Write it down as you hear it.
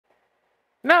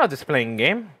Now just playing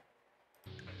game.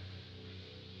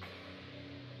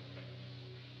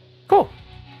 Cool.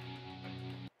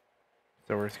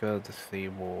 So we're just gonna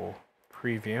disable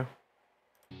preview.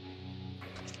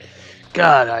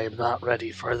 God, I am not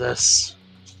ready for this.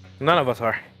 None of us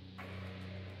are.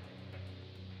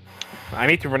 I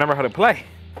need to remember how to play.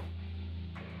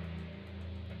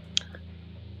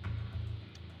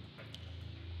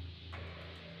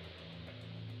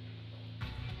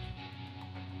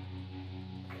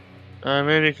 I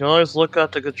mean, you can always look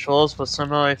at the controls, but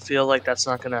somehow I feel like that's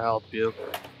not going to help you.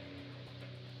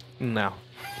 No.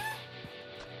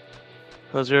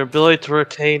 Because your ability to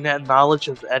retain that knowledge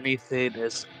of anything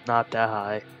is not that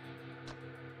high.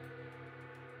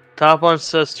 Top one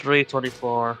says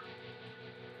 324.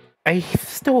 I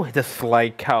still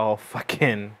dislike how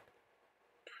fucking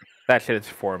that shit is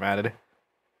formatted.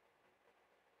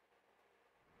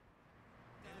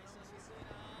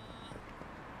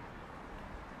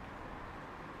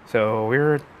 So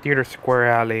we're at Theater Square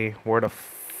Alley. Where the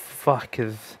fuck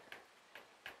is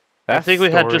that? I think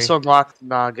we had just unlocked the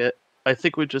nugget. I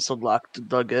think we just unlocked the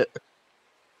nugget.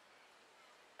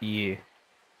 Yeah.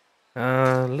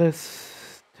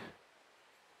 List.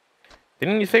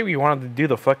 Didn't you say we wanted to do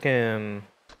the fucking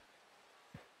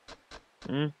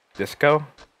disco?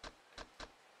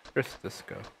 Where's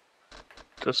disco?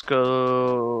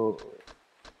 Disco.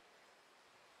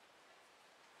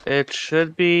 It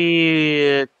should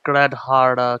be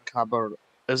Granhara Camarero.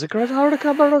 Is it Granhara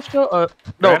Camarero?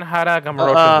 No. Granhara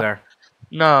Gamarocha's there.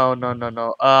 No.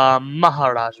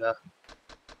 Maharaja.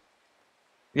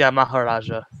 Yeah,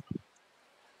 Maharaja.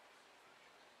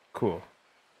 Cool.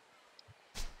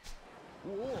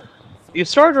 You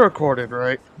started recording,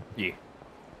 right? Yeah.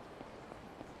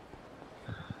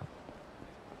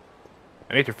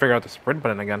 I need to figure out the sprint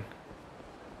button again.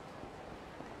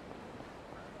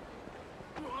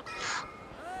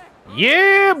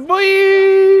 Yeah, boy!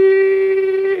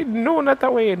 No, not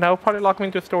that way. Now probably lock me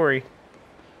into a story.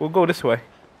 We'll go this way.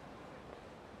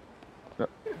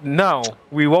 No,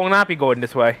 we will not be going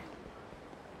this way.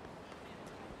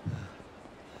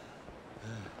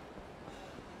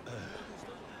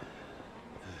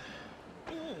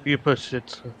 You push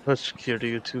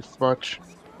security too much.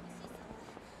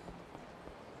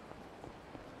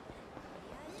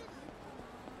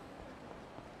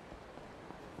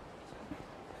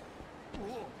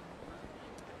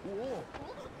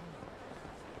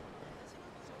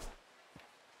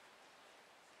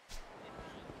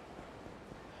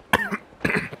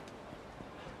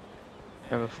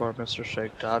 And before Mr.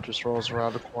 Shakedown just rolls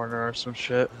around the corner or some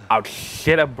shit. I'll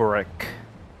shit a brick.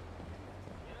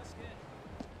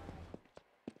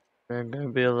 I'm gonna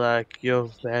be like,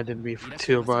 you abandoned me for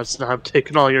 2 months, now I'm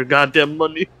taking all your goddamn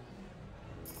money.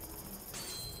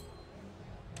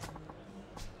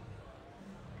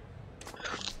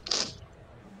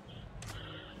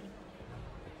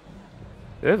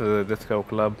 This is a disco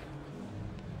club.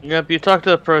 Yep, you talk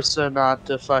to the person at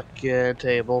the fucking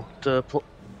table.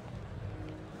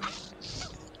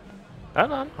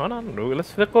 Hold on.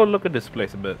 Let's go look at this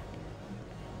place a bit.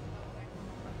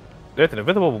 There's an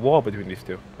invisible wall between these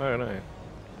two. Alright.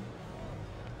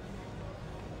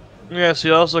 Yes,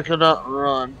 you also cannot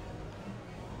run.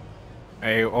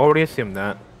 I already assumed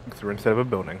that. Because we're inside of a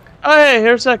building. Oh hey,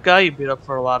 here's that guy you beat up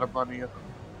for a lot of money.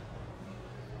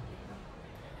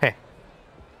 Hey.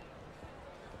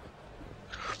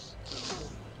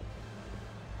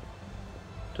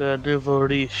 The nouveau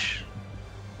riche.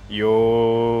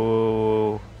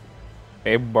 Yo.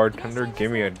 Hey, bartender,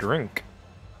 give me a drink.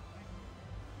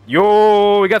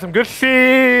 Yo, we got some good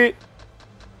shit.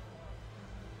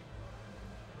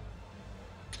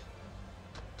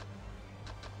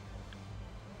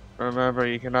 Remember,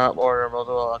 you cannot order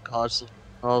multiple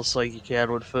alcohols like you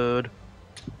can with food.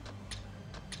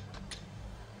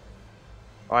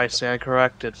 I stand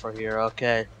corrected for here,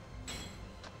 okay.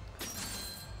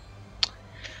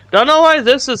 Don't know why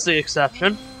this is the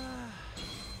exception.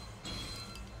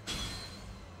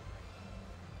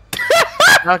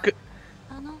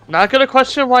 Not gonna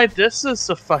question why this is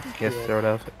the fucking Yes, sort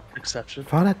of. exception.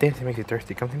 If all that dancing makes you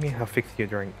thirsty, come to me, I'll fix you a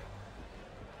drink.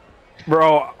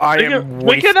 Bro, I am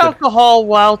wasted. Drinking alcohol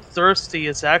while thirsty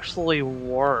is actually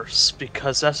worse,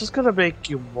 because that's just gonna make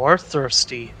you more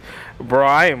thirsty. Bro,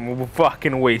 I am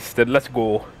fucking wasted. Let's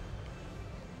go.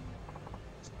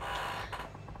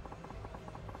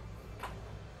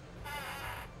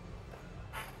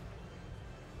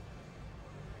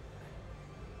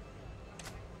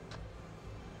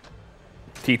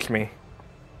 Teach me.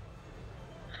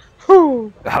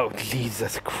 Whew. Oh,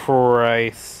 Jesus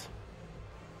Christ.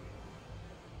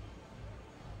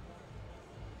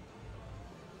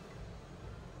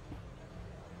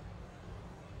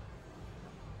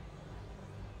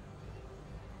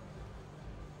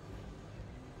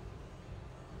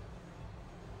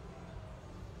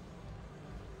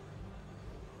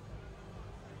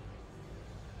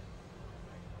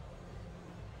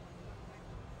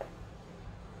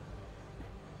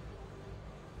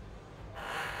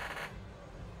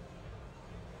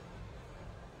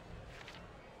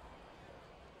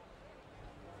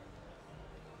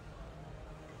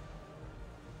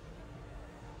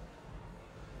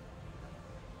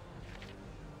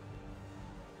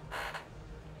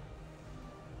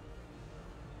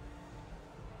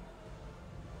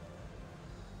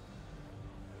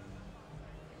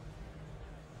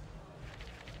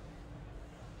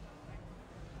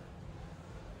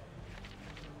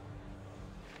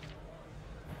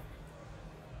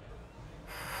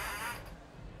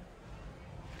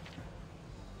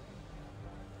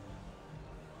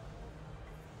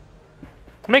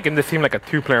 Making this seem like a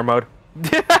two-player mode.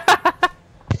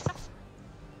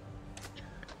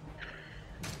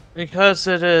 Because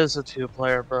it is a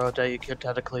two-player mode that you can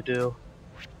technically do.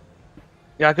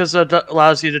 Yakuza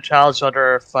allows you to challenge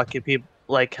other fucking people,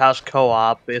 like couch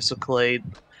co-op, basically,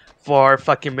 for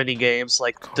fucking mini games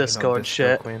like disco and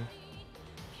shit. Queen.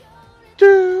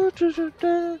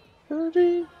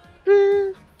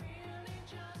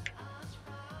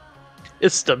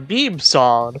 It's the meme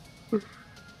song.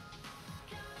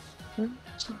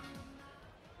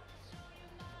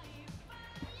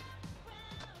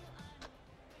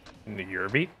 Your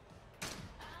beat.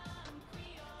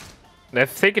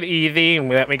 Let's take it easy and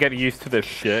let me get used to this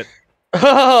shit.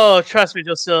 Oh, trust me,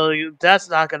 Josil, that's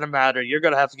not gonna matter. You're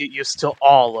gonna have to get used to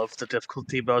all of the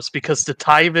difficulty modes because the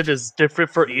timing is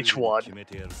different for each one.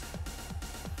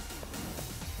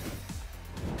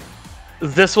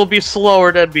 This will be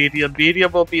slower than medium.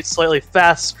 Medium will be slightly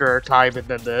faster timing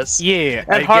than this. Yeah,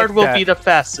 and hard will be the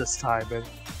fastest timing.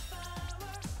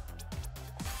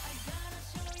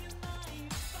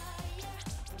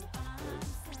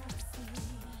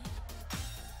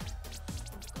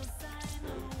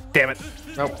 Damn it.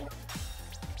 Nope.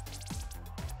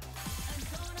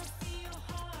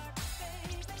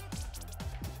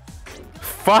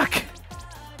 Fuck!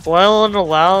 Well, an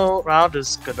allow round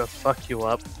is gonna fuck you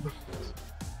up.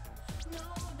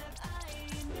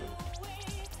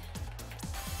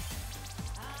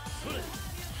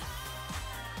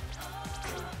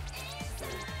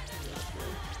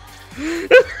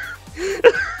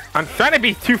 I'm trying to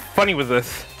be too funny with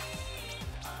this.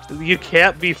 You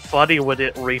can't be funny with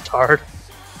it, retard.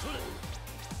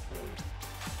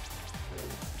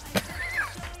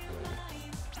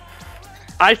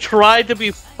 I tried to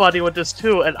be funny with this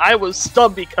too, and I was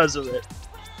stunned because of it.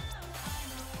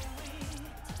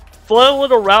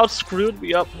 Flailing around screwed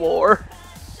me up more.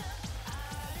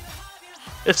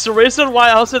 It's the reason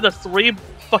why I was in a 3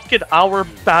 fucking hour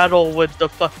battle with the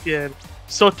fucking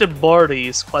Soten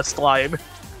Morty's questline.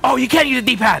 Oh, you can't use a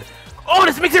D-pad! Oh,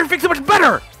 this makes everything so much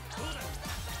better!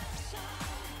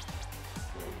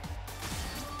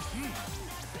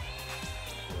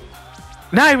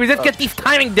 Now we just get these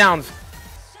timing downs.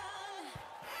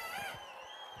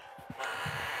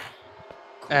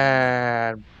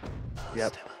 And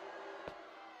yep.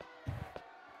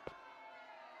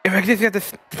 If I could just get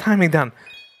this timing down.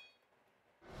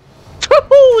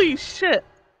 Holy shit!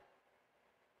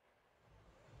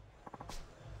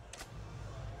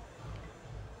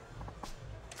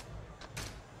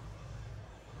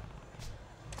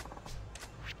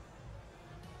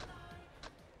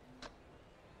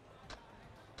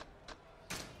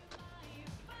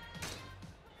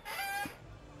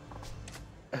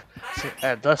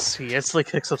 And thus he instantly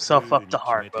kicks himself up to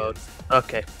hard mode.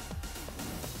 Okay.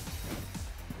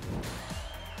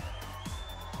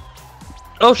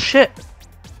 Oh shit!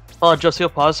 Hold on, just you'll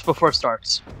pause before it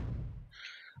starts.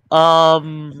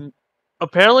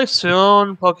 Apparently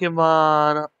soon,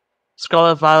 Pokemon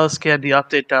Scarlet Violet can the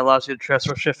update that allows you to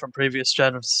transfer shift from previous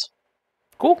gens.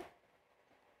 Cool.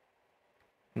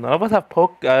 None of us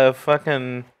have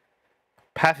fucking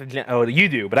past gen. Oh, you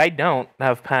do, but I don't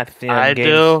have past gen games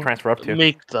to transfer up to.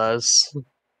 Meek does.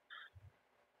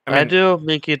 I do.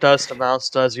 Mickey does. The mouse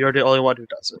does. You're the only one who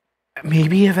does it.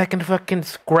 Maybe if I can fucking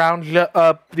scrounge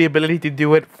up the ability to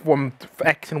do it from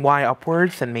X and Y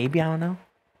upwards, then maybe, I don't know.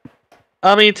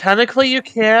 I mean, technically you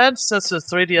can, since the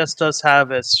 3DS does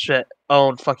have its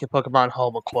own fucking Pokemon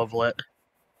Home equivalent.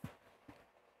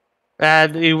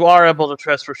 And you are able to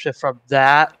transfer shift from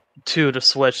that to the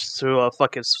Switch through a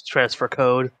fucking transfer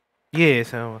code. Yeah,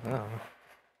 so, I don't know.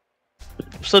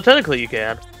 So technically you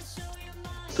can.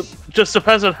 Just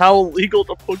depends on how legal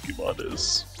the Pokemon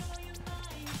is.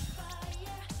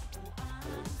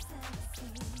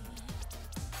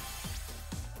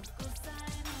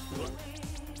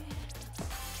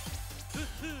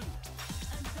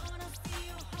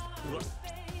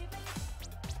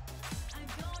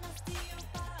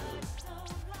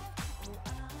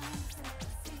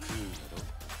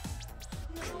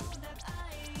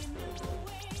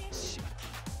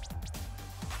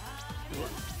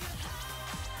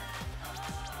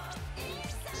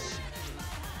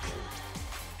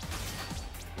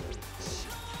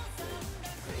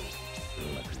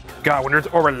 God, when there's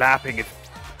overlapping, it's...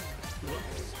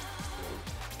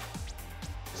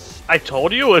 I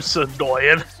told you it's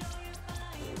annoying.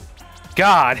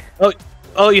 God.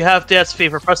 Oh, you have Dance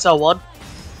Fever. Press L1.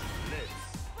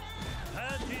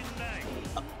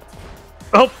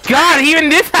 Oh, God, even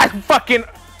this has fucking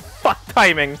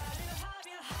timing.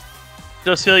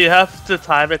 Just feel you have to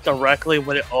time it directly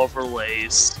when it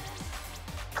overlays.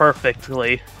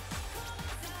 Perfectly.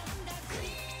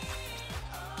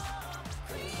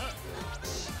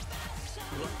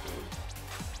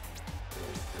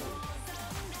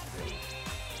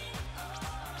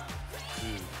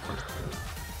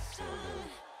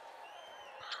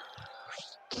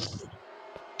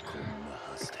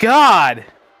 God!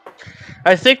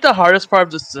 I think the hardest part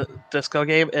of this disco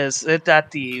game is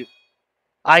that the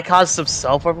icons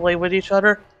themselves overlay with each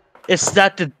other. It's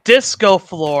that the disco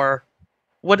floor,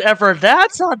 whenever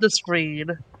that's on the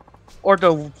screen, or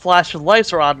the flashing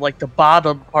lights are on like the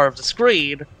bottom part of the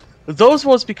screen, those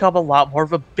ones become a lot more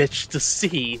of a bitch to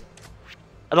see.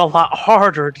 And a lot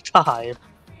harder to time.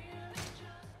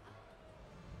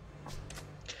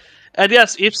 And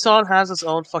yes, each song has its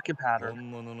own fucking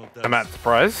pattern. I'm not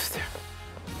surprised.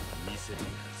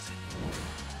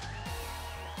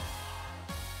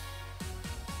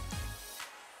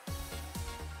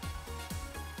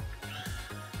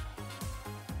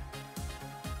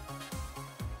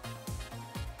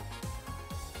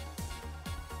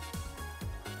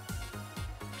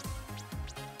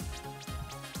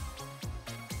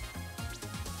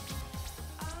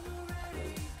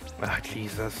 Ah,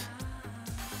 Jesus.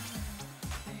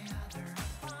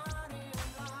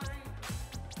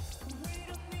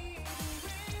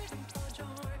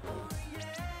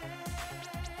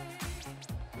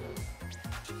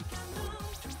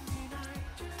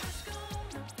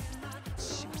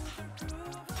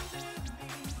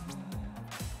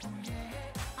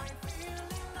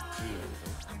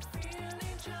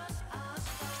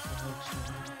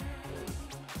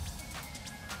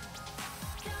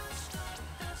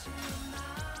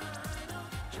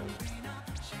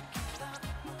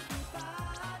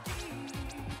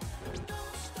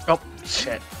 Oh,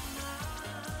 shit.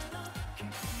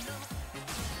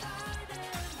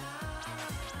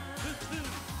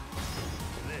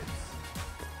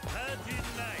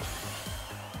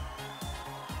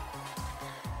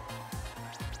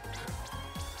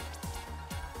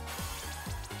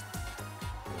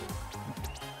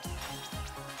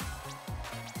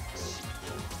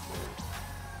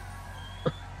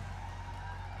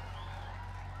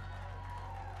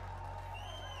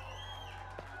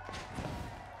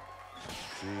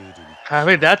 I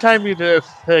mean, that time you did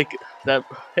like that.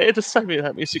 Hey, this time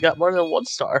that means you got more than 1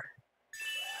 star.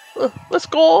 Let's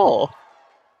go.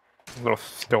 Little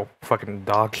still fucking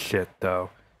dog shit though.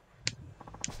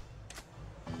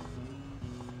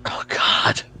 Oh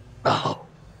God. Oh.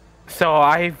 So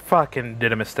I fucking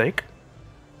did a mistake.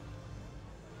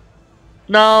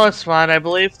 No, it's fine. I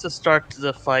believe to start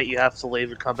the fight, you have to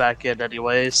leave and come back in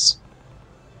anyways.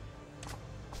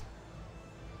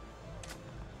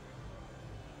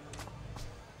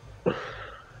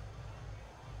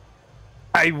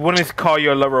 I wouldn't call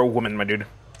you a lover of woman, my dude.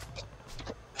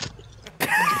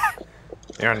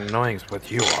 You're annoying is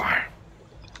what you are.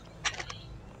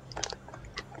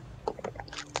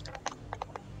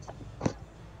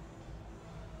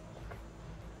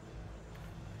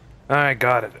 I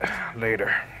got it.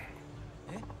 Later.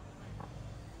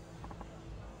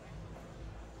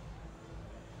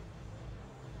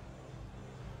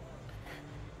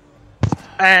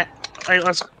 Hey,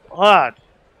 let's hold on.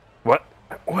 What?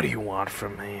 What do you want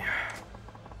from me?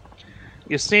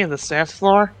 You see the dance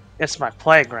floor? It's my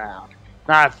playground.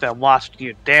 I've been watching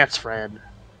you dance, friend.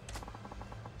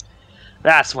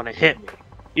 That's when it hit me.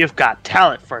 You've got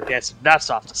talent for dancing nuts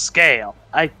off the scale.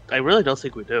 I really don't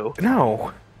think we do.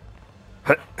 No.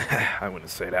 I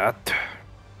wouldn't say that.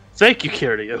 Thank you,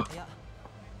 Kiryu.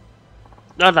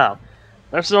 No.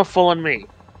 There's no fooling me.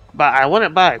 But I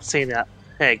wouldn't mind seeing that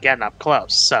getting up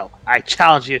close, so I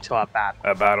challenge you to a battle.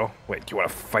 A battle? Wait, you want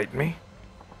to fight me?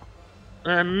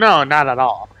 No, not at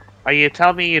all. Are you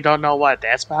telling me you don't know what a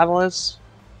dance battle is?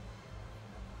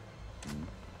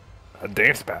 A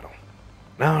dance battle?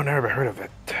 No, never heard of it.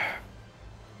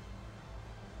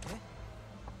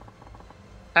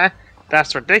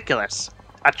 That's ridiculous.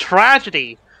 A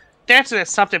tragedy! Dancing is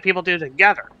something people do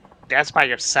together. Dance by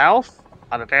yourself?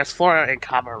 On a dance floor in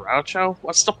Kamurocho?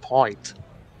 What's the point?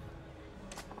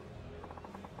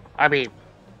 I mean,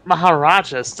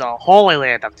 Maharaja is the holy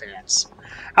land of dance.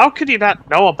 How could you not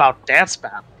know about dance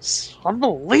battles?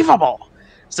 Unbelievable!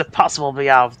 Is it possible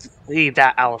to be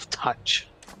that out of touch?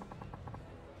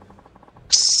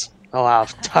 Psst. Oh,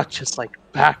 out of touch is like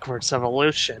backwards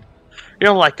evolution.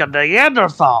 You're like a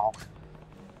Neanderthal!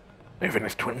 Even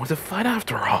his twin was a fight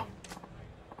after all.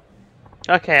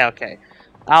 Okay.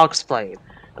 I'll explain.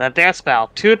 In a dance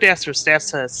battle, 2 dancers dance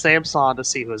to the same song to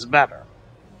see who's better.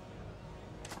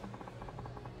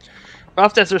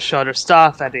 Both dancers show their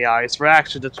stuff, and the audience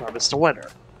reaction determines the winner.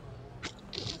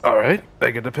 Alright,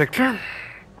 I get the picture.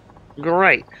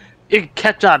 Great. You can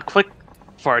catch on quick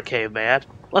for a caveman.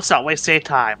 Let's not waste any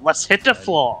time. Let's hit the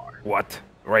floor. What?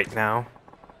 Right now?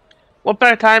 What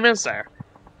better time is there?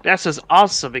 Dance is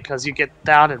awesome because you get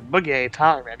down and boogie any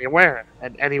time, anywhere,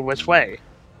 and any which way.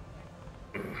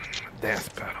 Dance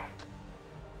battle.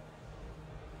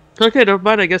 Okay, never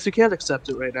mind. I guess you can't accept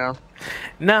it right now.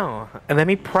 No, and let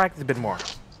me practice a bit more.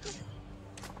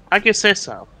 I can say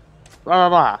so. Blah,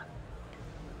 blah,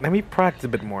 Let me practice a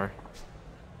bit more.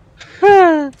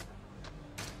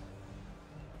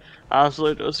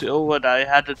 Honestly, when I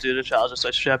had to do the challenges,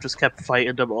 I should have just kept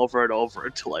fighting them over and over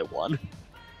until I won.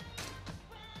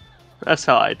 That's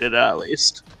how I did it, at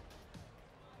least.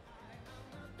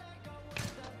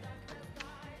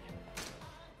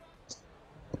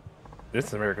 This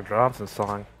is American Johnson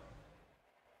song.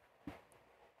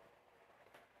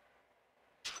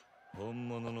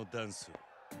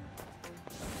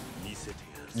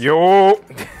 Yo!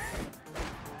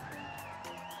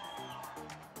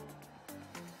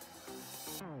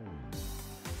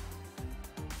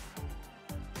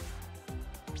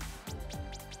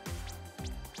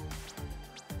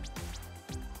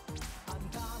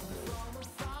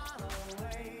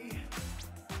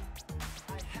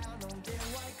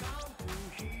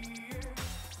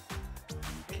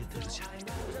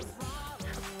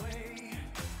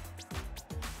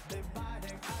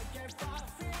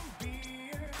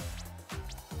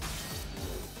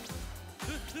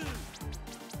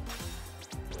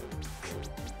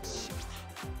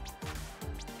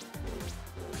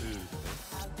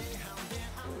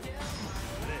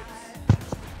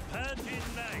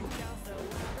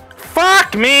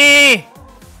 Fuck me!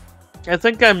 I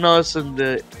think I'm noticing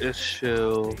the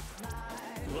issue.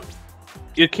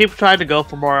 You keep trying to go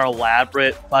for more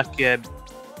elaborate fucking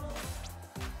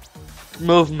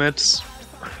movements.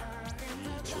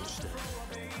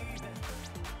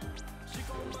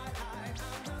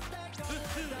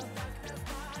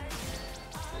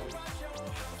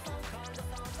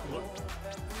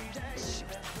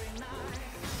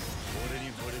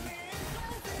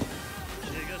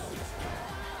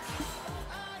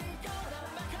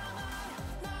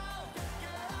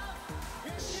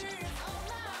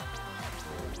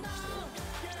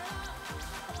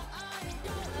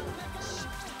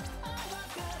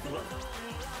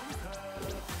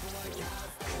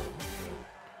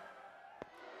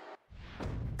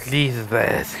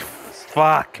 Jesus,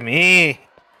 fuck me.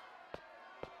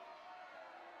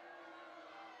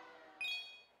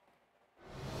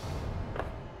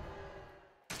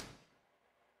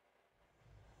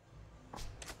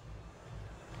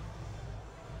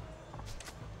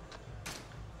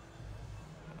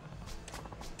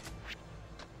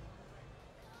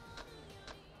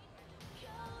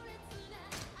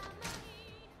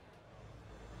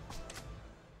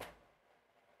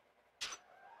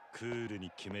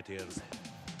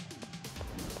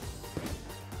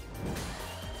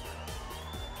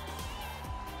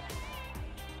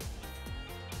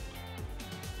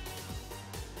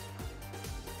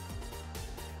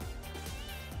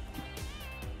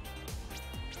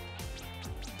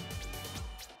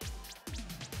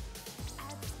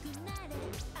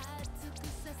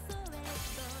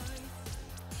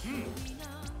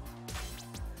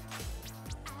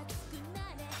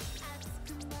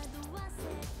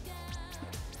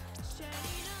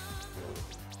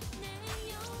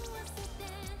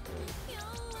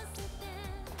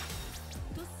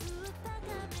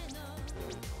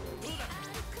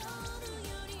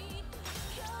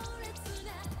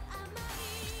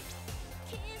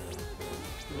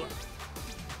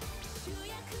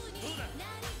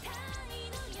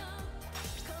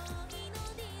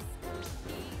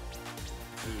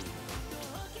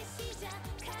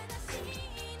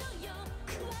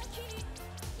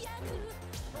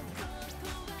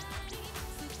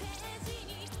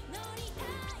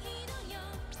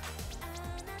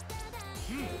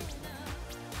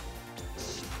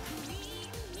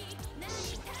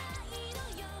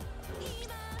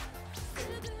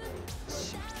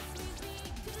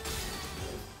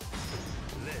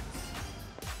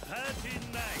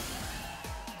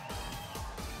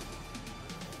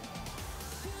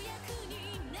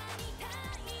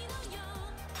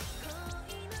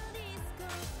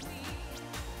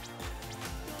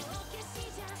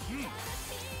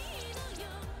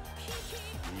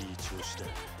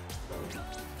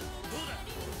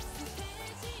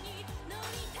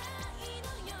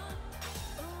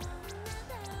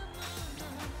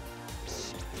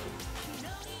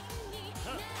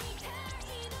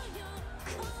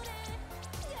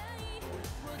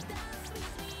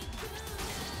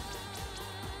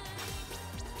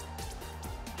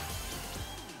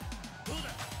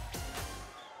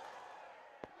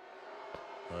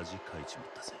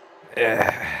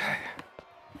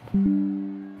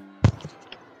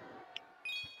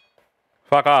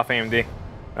 Fuck off, AMD.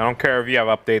 I don't care if you have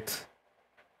updates.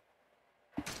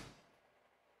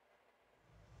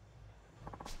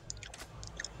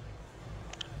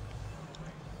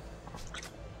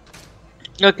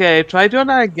 Okay, try doing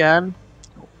that again.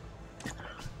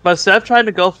 But instead of trying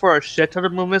to go for a shit ton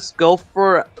of movements, go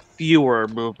for fewer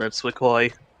movements,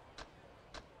 McCoy.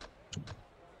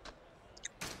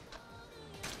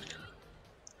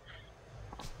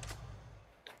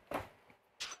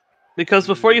 Because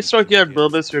before you start getting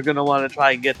movements, you're going to want to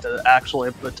try and get the actual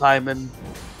input time in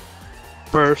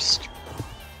first.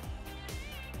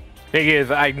 Thing is,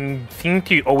 I seem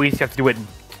to always have to do it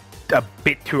a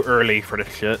bit too early for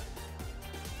this shit.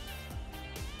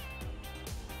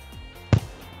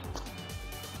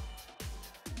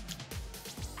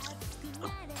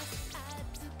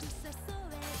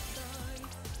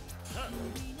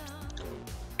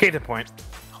 Case in point.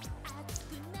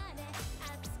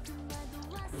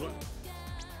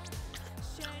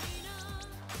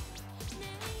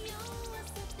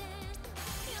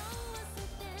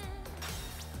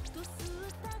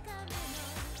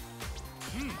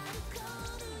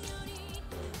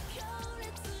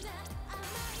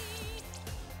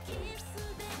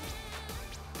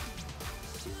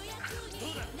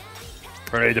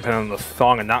 Really depends on the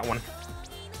song and that one.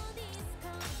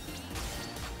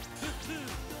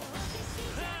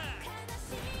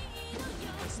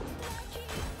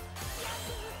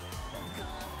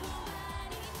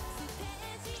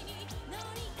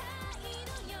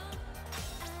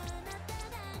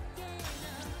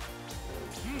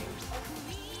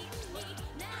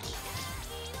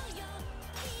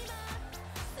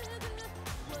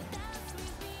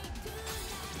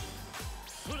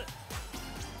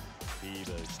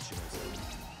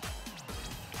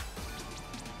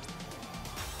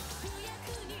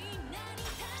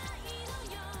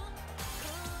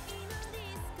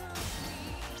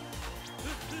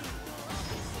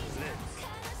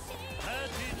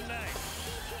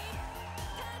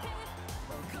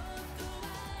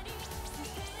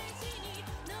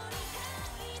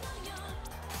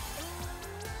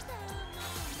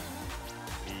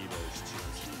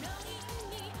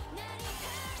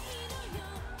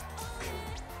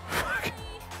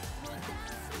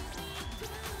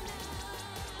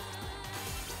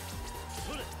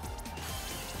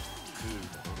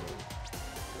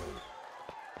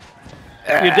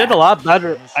 You did a lot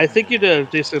better. I think you did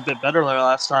a decent bit better there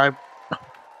last time.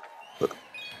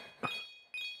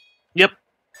 Yep.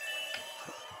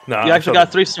 No, you actually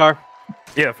got 3-star.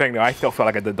 Yeah, thing though, I still felt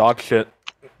like I did dog shit.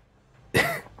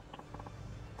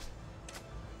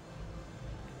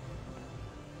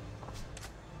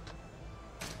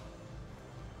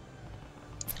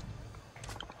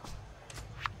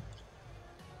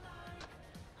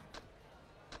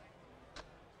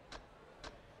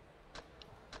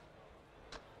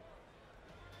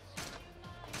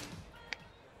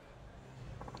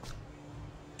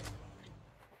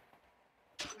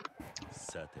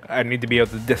 I need to be able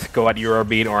to disco at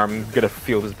Eurobeat or I'm gonna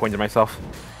feel disappointed in myself.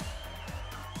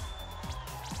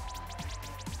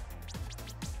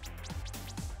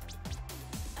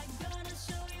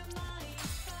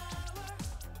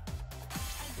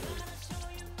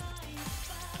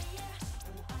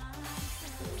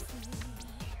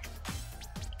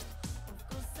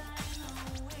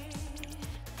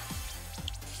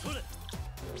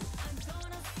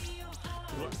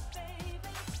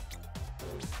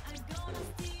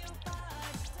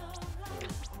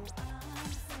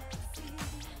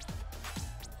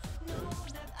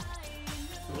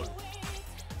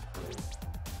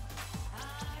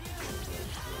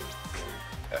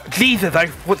 Jesus, I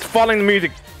was following the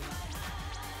music.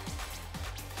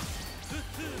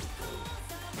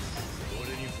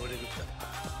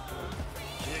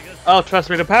 Oh,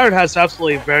 trust me, the pattern has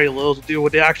absolutely very little to do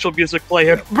with the actual music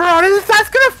player. Bro, that's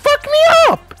gonna fuck me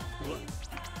up!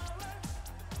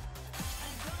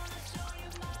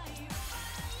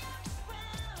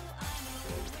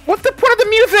 What's the point of the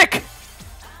music?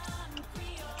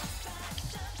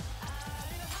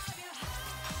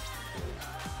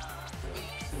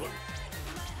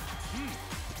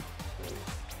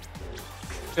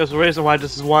 There's a reason why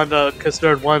this is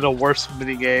considered one of the worst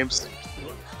mini games.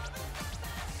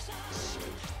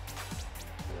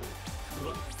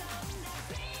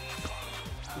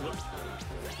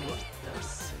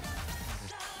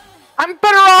 I'm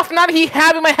better off not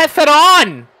having my headset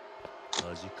on!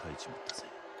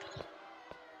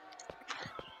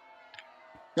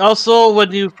 Also,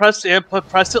 when you press the input,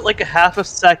 press it like a half a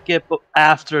second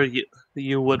after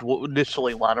you would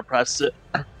initially want to press it.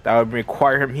 That would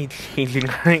require me changing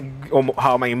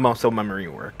how my muscle memory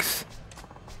works.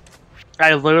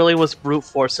 I literally was brute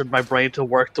forcing my brain to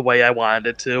work the way I wanted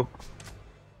it to.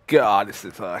 God, this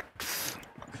sucks.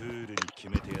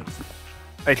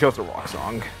 I chose the wrong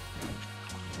song.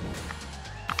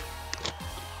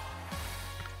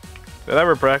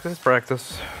 Whatever, practice,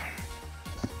 practice.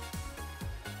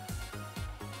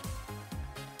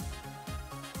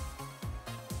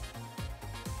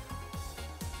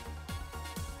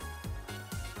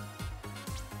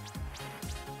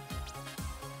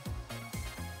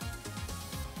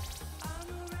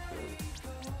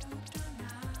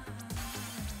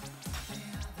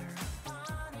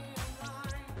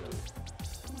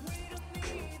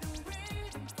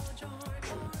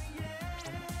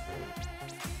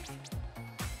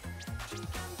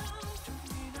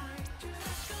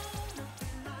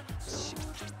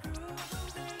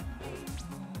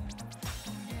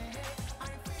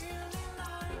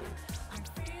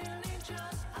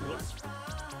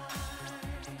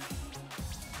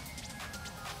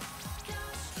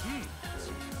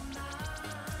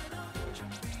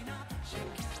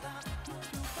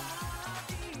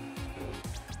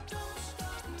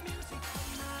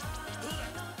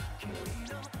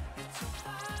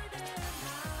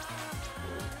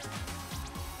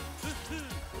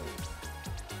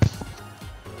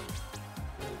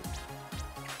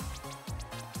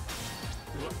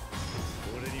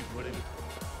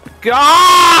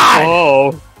 God!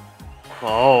 Oh.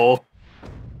 Oh.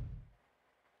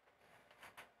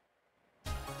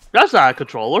 That's not a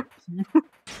controller.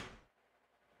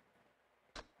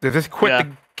 Does this quit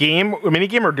the game, mini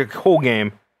game, or the whole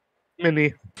game?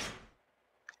 Mini.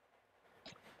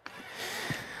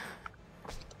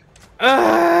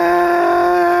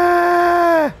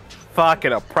 Fuck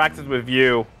it, I'll practice with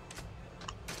you.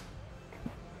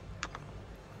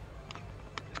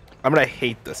 I'm gonna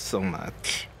hate this so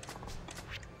much.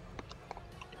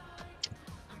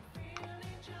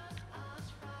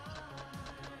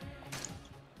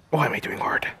 Why am I doing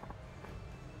hard?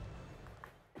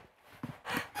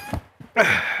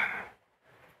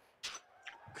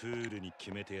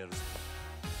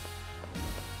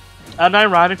 And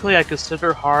ironically, I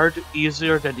consider hard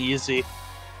easier than easy.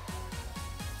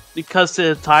 Because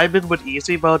the timing with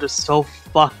easy mode is so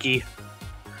fucky.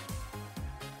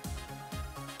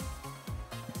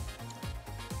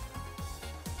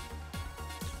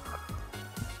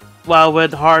 Well,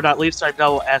 with hard, at least I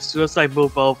know as soon as I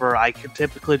move over, I can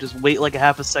typically just wait like a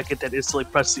half a second and instantly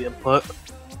press the input.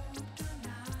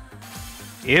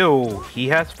 Ew, he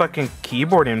has fucking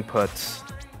keyboard inputs.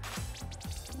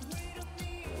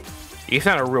 He's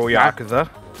not a real Yakuza.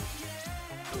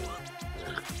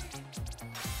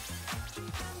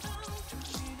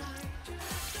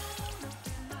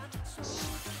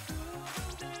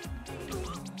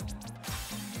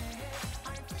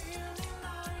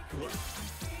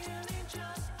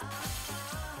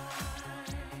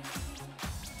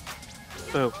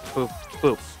 Boop, boop,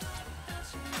 boop.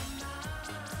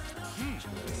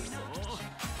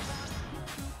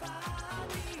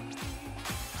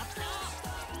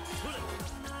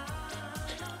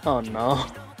 Oh no.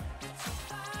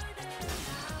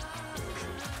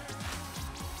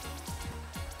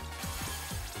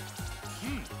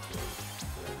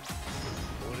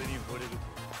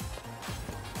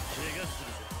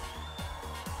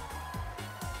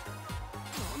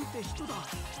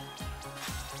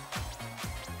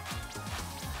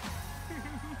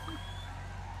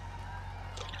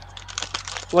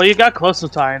 Well, you got close to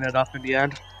tying it up in the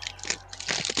end.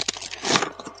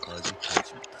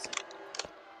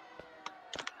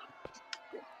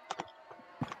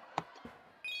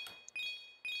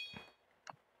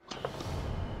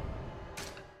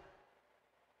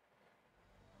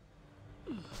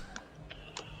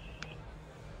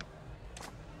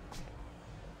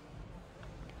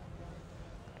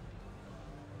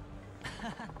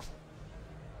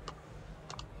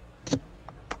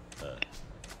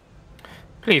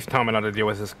 Please tell me not to deal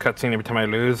with this cutscene every time I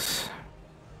lose.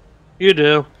 You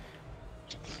do.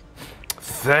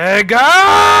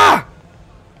 Sega!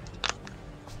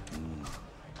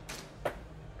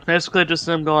 Basically just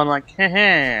them going like,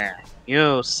 heh,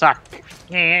 you suck.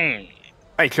 Heh.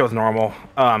 I chose normal.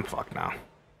 I'm fucked now.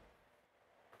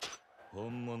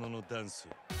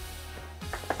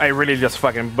 I really just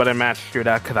fucking button matched through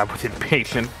that because I was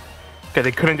impatient. Because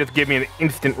they couldn't just give me an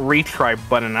instant retry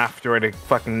button after the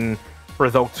fucking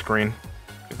result screen.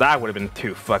 That would have been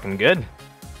too fucking good.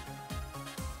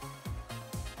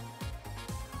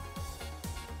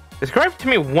 Describe to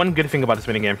me one good thing about this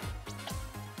minigame.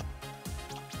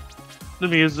 The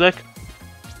music.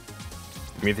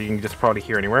 Music you can just probably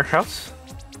hear anywhere else.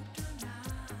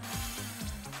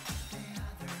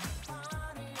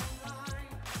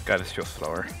 God, it's still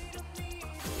slower.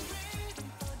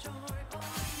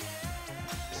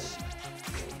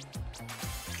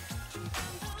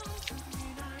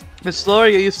 The slower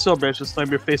you get, you still manage to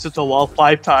slam your face into the wall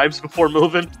 5 times before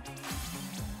moving.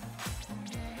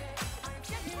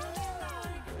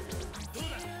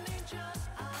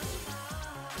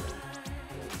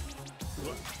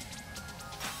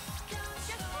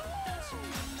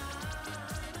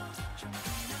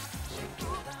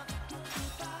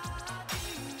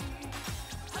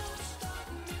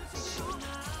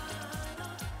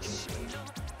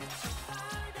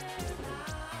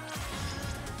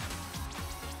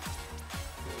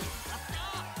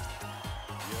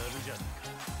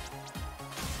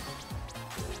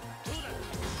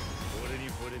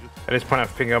 At this point, I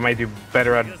think I might do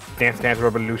better at Dance Dance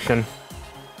Revolution.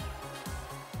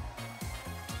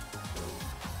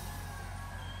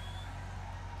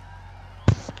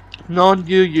 Knowing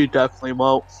you, you definitely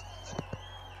won't.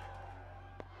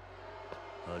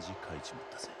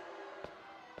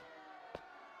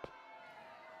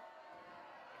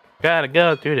 Gotta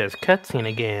go through this cutscene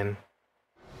again.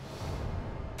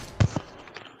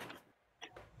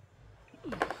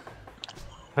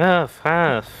 Oh,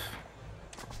 fast.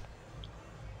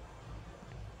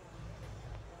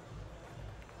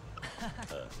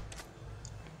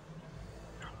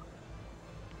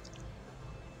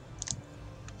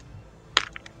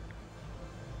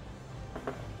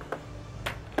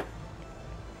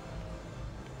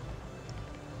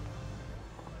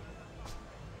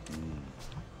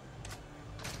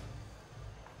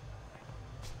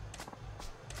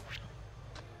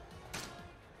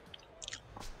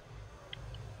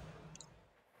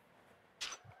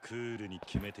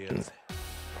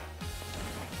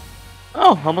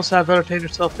 Oh, almost have entertained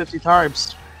yourself 50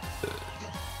 times.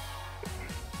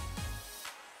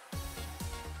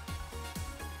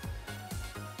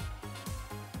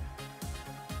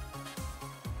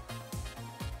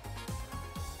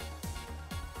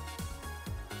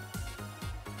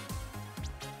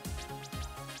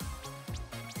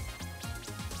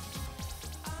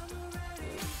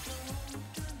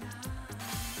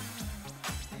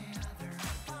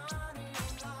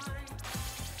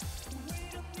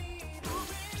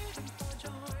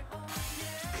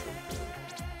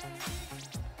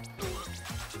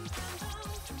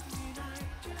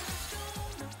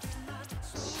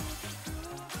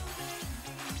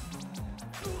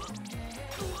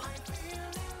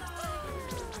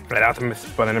 Right out the miss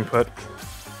button input.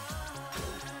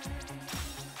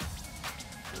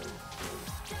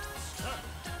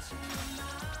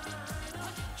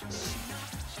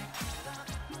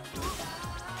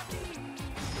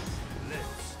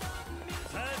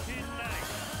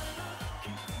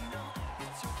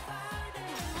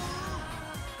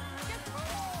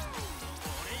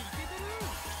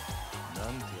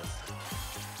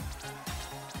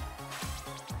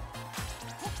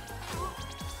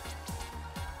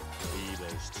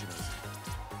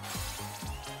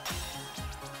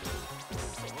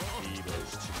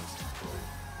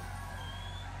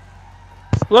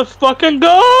 Let's fucking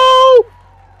go!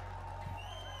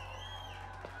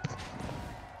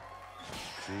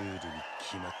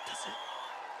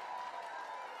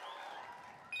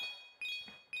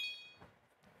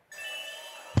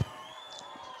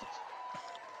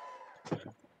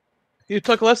 You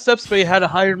took less steps, but you had a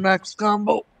higher max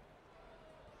combo.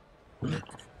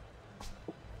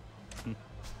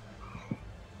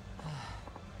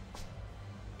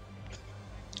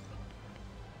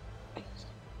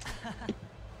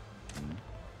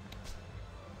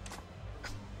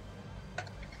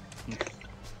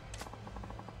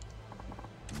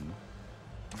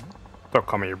 Don't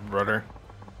call me your brother.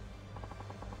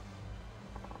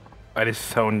 I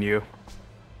disown you.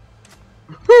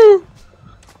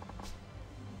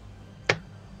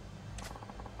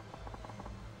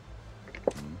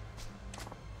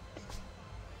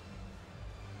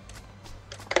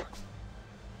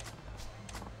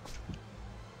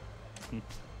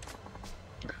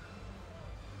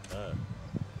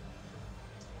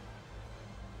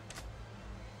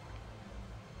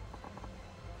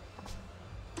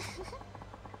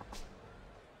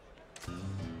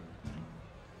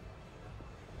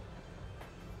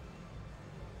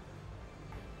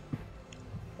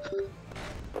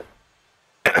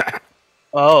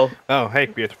 Oh. Oh, hey,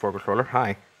 beautiful controller.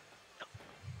 Hi.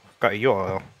 Got you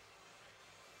all.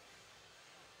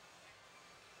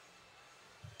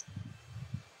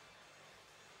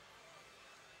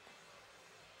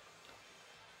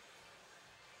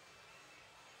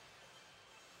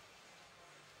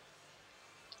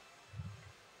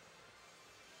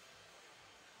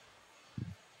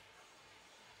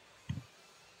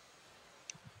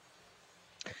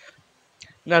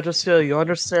 Now, just so you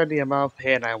understand the amount of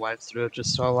pain I went through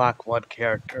just to unlock one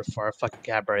character for a fucking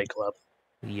cabaret club.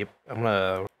 Yep, I'm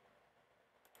gonna...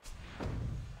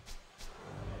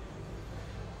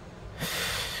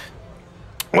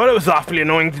 Well, it was awfully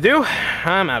annoying to do.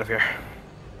 I'm out of here.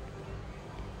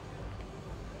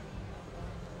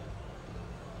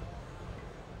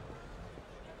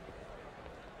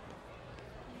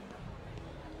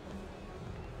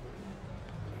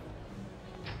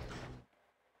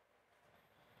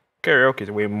 Karaoke is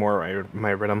way more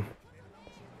my rhythm.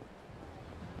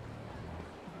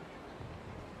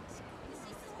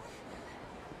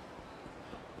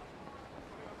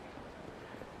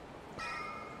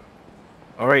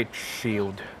 Alright,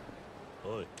 Shield.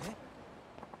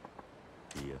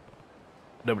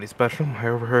 Nobody special. I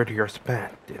overheard your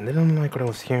spat, and they didn't like what I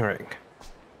was hearing.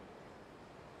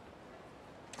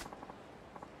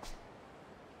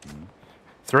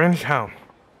 Syringe, how?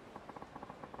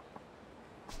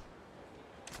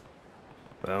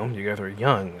 Well, you guys are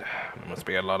young. There must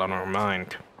be a lot on our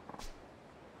mind.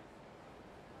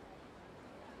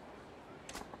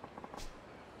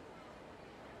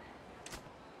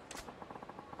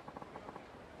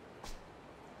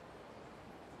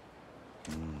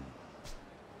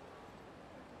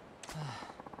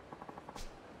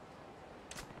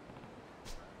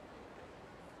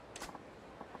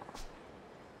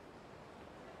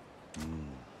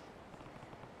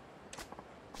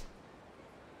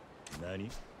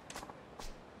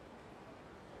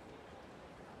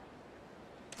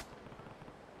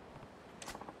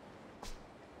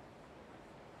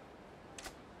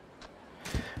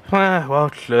 Well,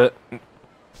 shit.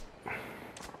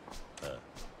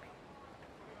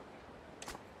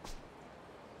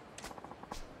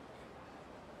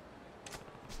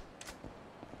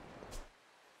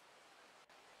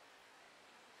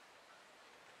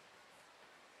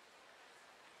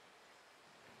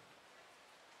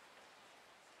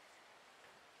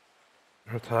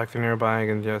 Attack the nearby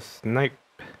and just snipe.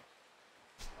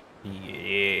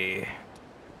 Yeah.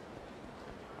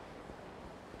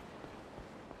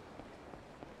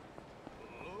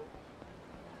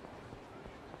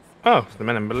 Oh, it's the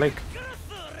men in Blake.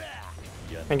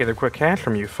 Can't get a quick cash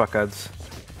from you fuckheads.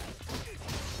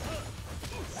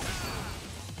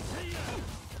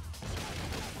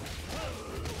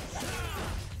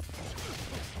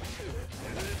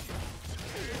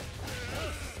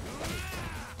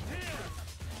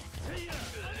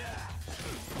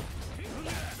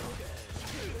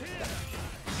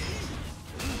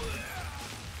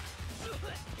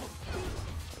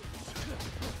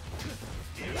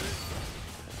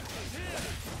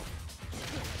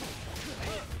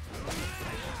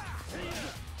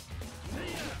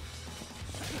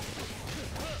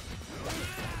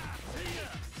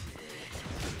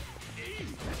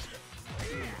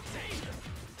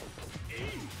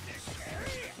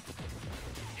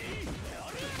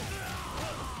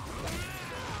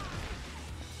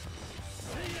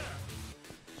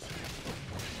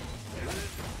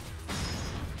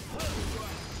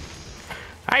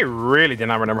 I really did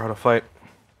not remember how to fight.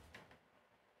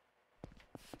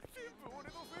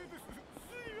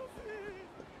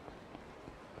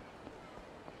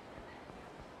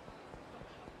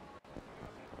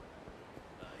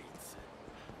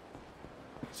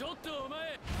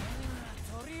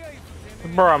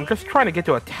 Bro, I'm just trying to get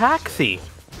to a taxi.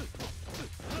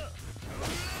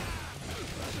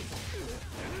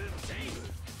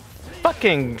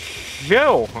 Fucking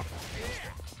chill.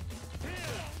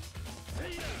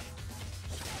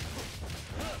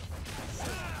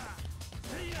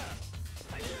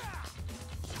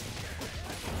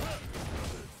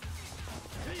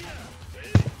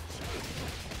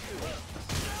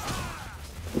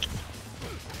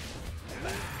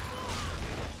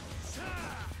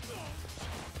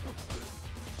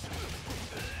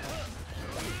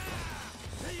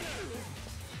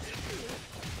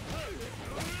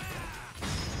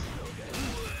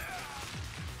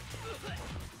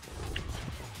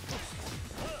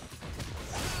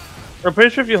 I'm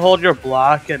pretty sure if you hold your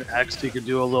block and X, you can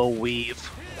do a little weave.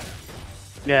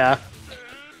 Yeah.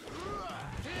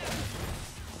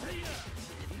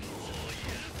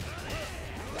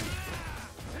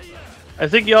 I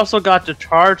think you also got the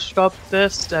charged up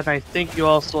fist, and I think you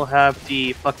also have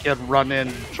the fucking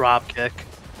run-in drop kick.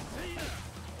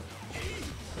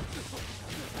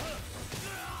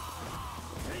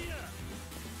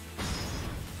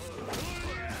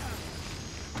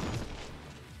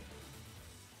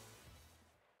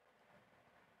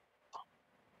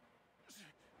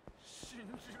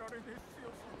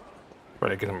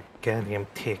 Better get him goddamn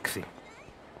taxi.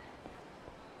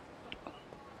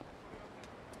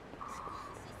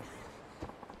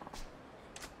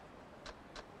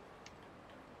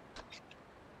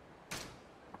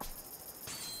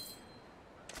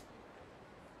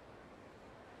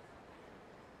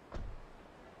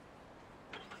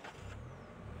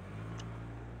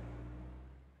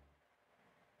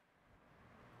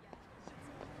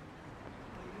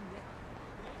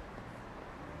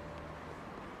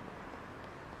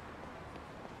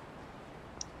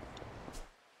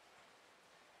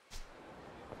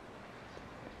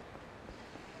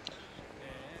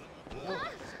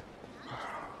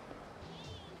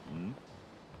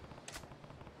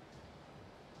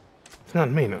 It's not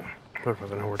me, no.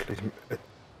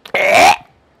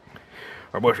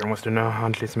 Our boyfriend wants to know how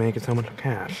she's making so much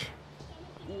cash.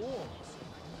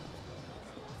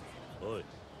 おい。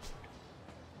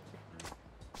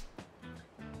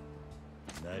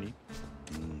何？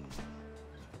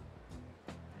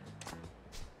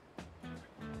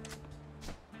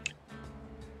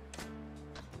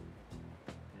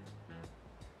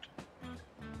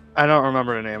 I don't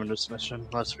remember the name of this mission.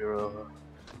 Let's be real.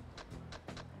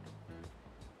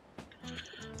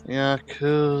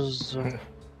 Yakuza.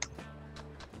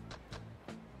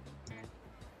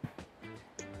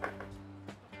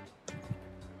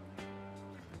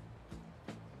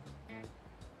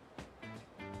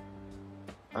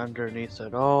 Underneath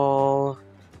it all.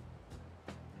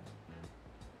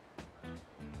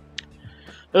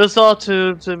 Is all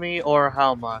to me or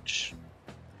how much?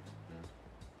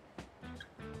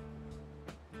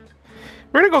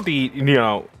 We're gonna go the, you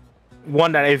know,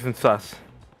 one that isn't sus.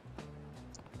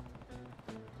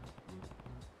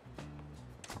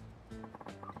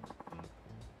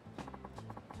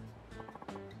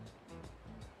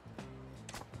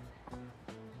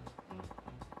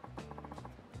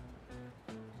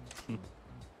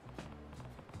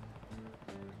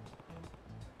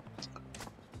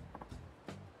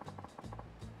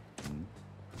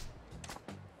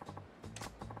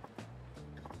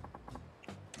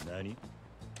 Nani?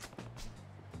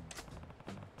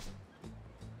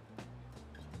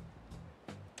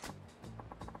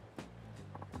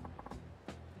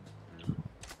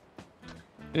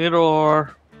 Either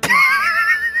or.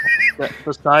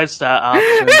 Besides that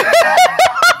option.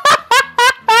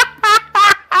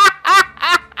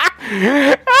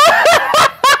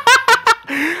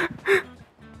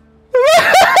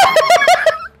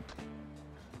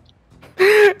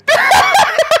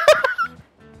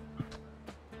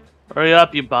 Hurry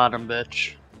up, you bottom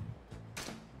bitch.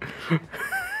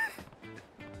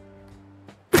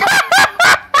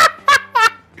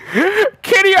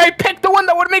 Kitty, I picked the one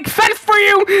that would make sense for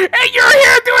you, and you're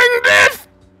here doing this!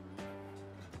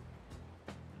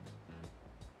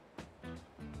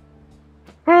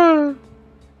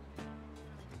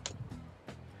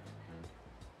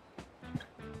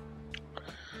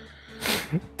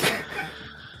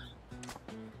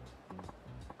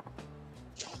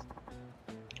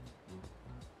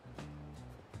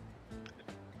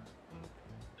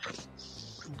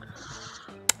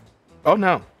 Oh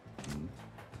no.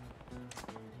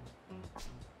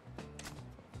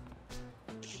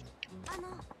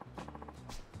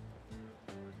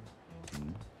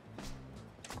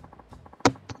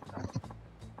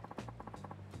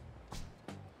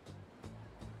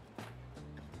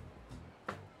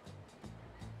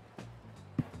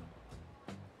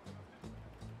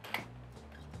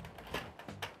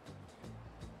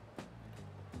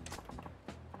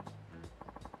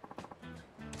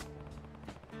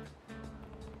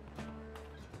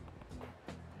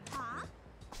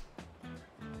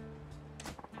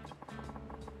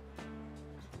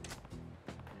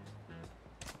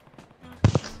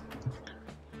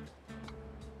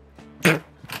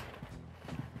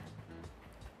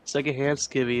 Secondhand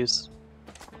skivvies.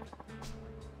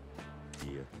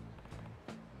 Yeah.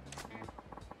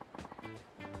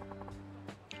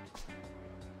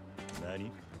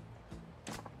 Nani?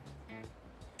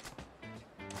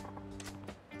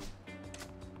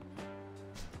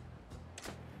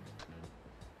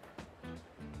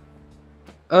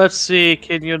 Let's see,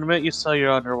 can you admit you sell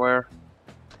your underwear?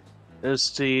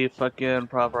 Is the fucking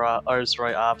proper or is the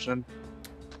right option?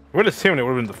 I would assume it would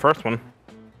have been the first one.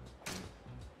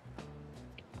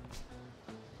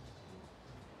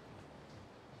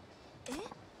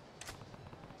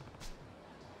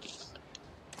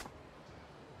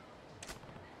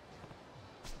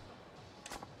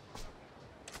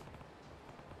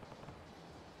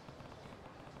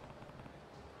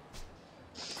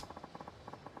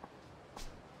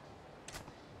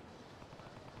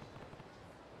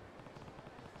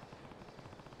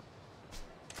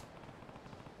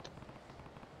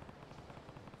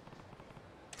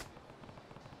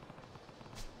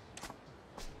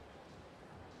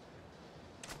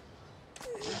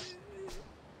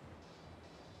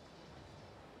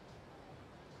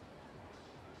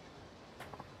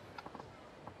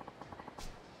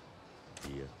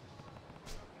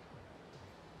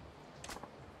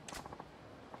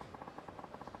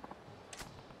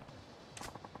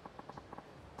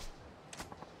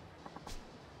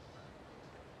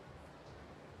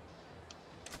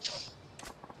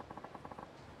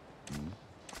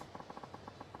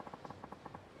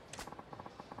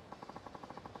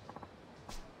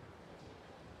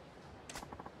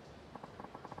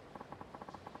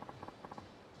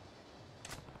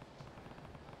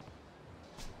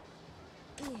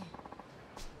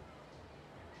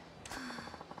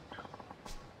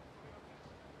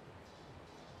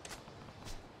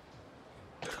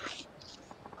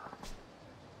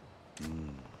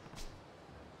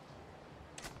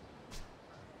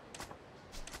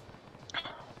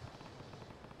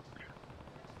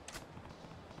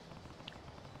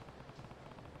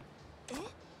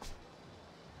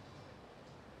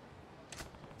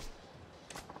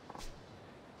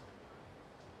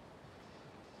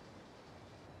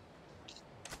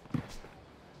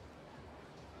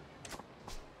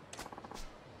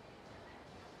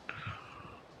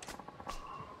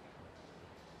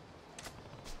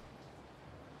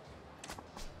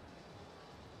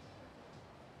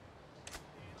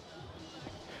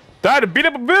 Die to beat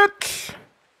up a bitch!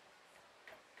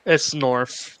 It's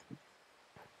north.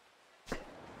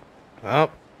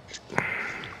 Well.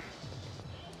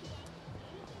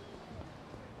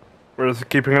 We're just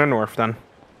keeping it in north then.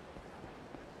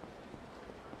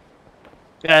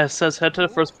 Yeah, it says head to the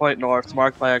first point north,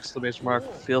 marked by exclamation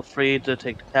mark. Feel free to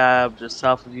take the cab just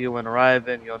south of you when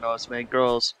arriving. You'll notice many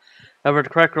girls. However, the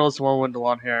correct girl is the one with the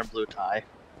long hair and blue tie.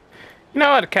 You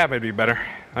know what? A cab would be better.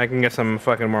 I can get some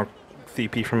fucking more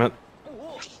CP from it.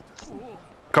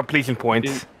 Completion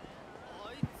points.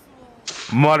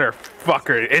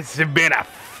 Motherfucker, it's been a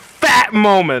fat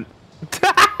moment.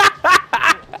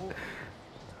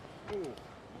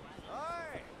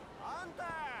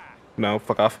 No,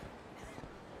 fuck off.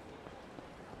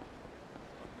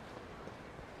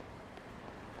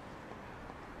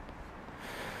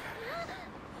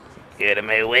 Get in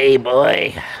my way,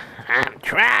 boy. I'm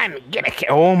trying to get a cab.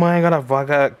 Oh my god, I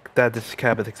forgot that this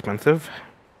cab is expensive.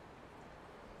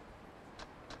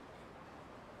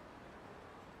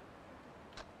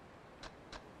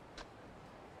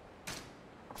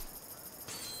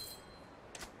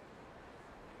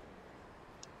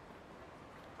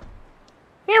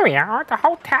 Here we are at the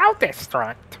hotel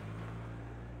district.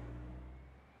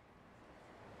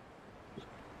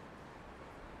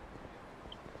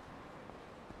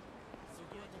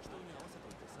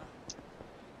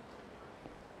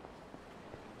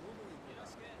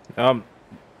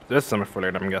 This summer for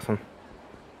later, I'm guessing.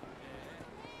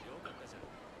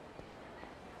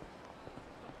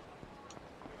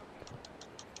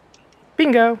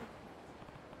 Bingo.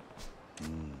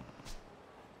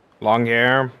 Long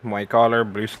hair, white collar,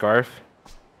 blue scarf.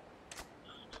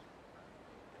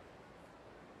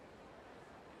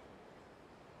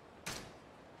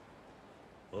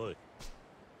 Oi.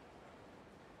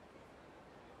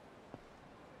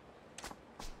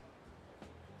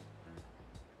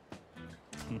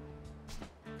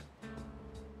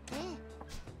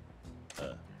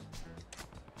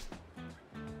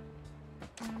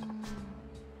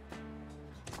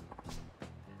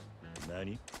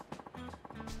 Nani?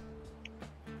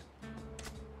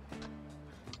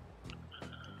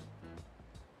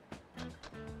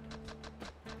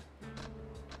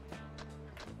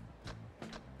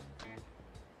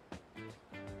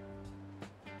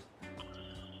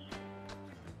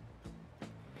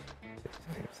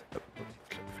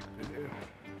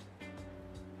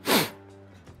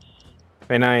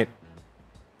 Hey, night.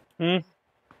 Hmm?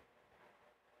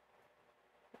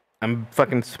 I'm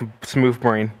fucking smooth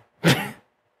brain.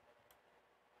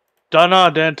 Dunno,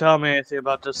 didn't tell me anything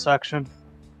about this section.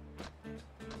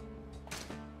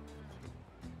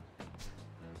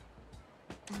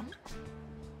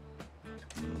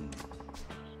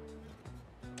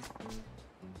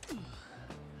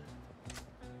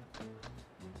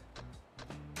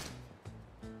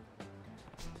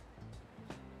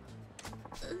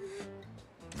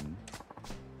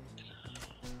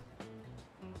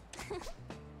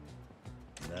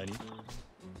 Nani?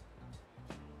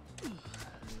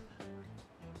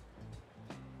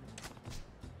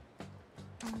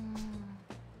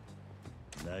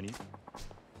 Nani?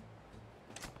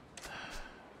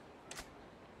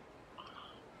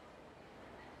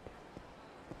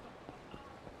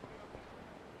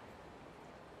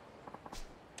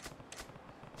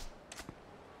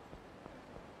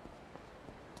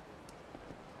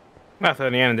 Nothing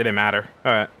in the end, it didn't matter.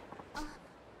 Alright.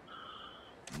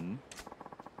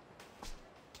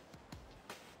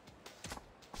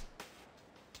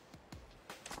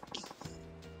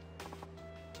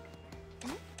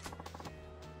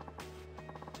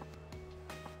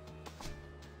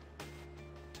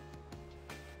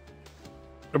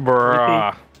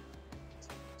 Bruh.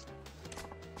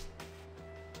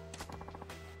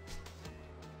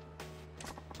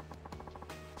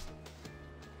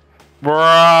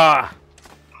 Bruh.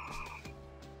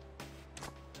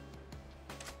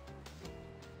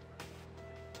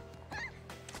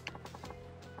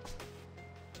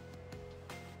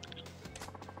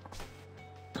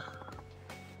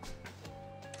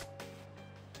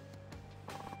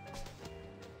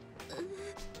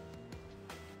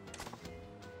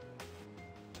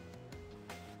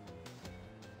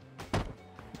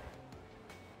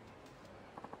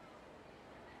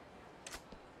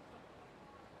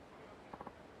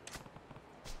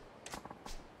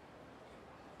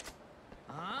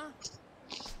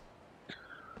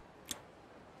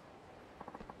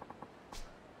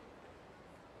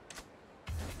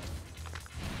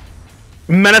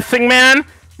 Menacing man?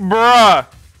 Bruh.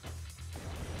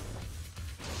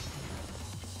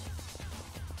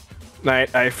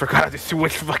 I forgot to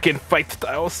switch fucking fight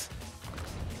styles.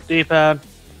 D-pad.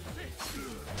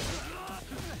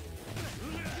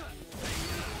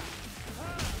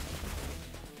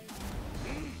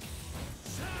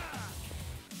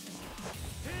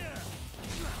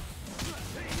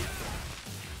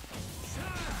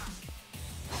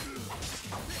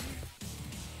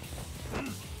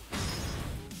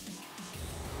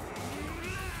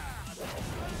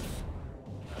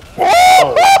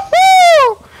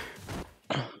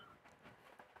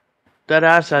 That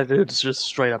ass that dude's just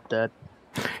straight up dead.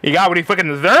 He got what he fucking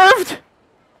deserved?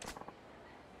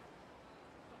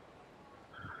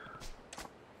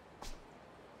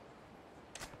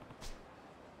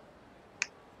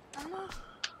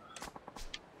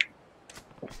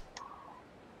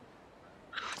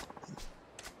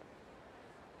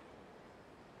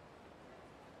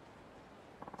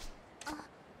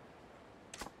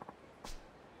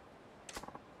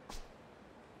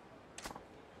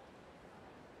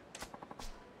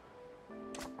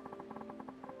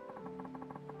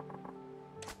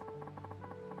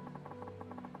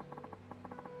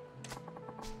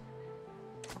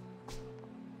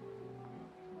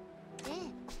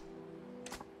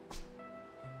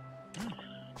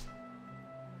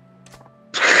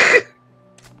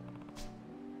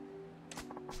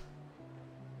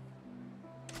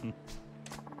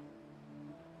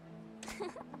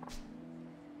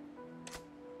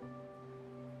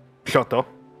 Shoto.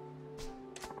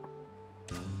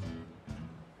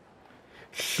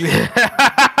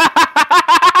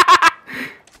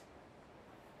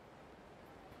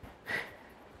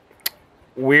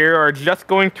 We are just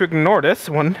going to ignore this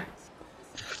one.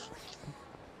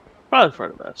 Probably for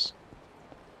the best.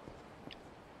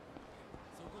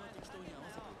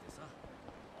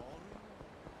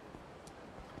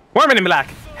 Warman in Black.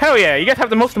 Hell yeah, you guys have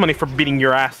the most money for beating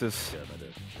your asses.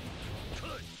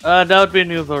 That would be a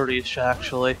new reach,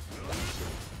 actually.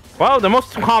 Well, the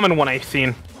most common one I've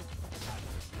seen.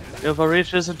 New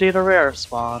reach is indeed a rare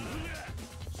spawn.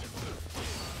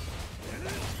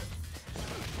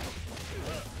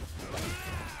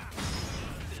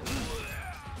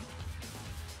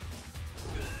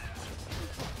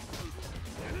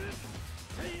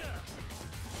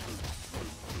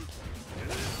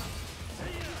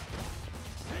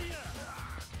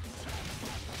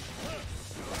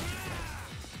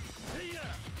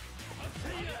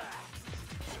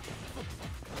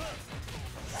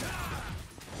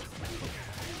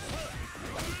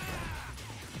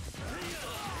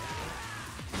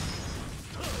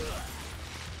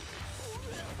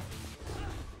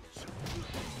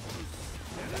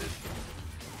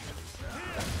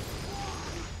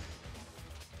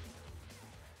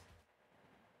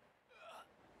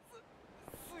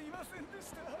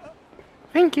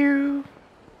 Thank you.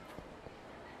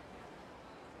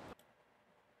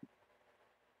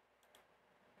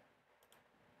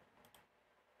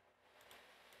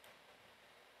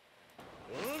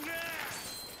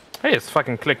 I just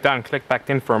fucking clicked out and clicked back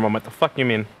in for a moment. The fuck you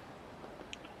mean?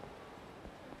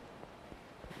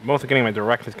 I'm also getting my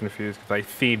directions confused because I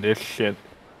see this shit.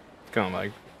 It's kind of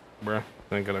like, bruh,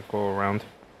 I gotta go around.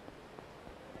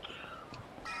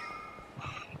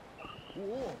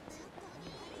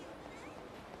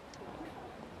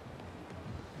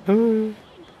 Ooh.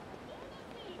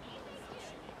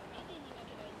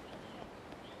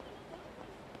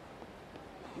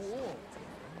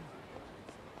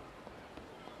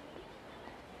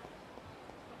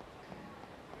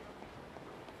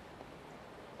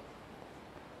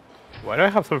 Why do I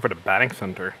have something for the batting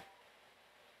center?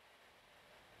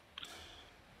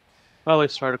 Probably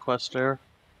start a quest there.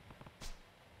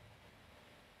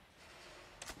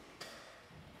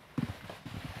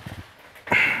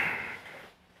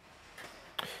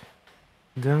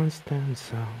 Don't stand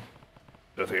so.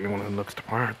 Does anyone who looks the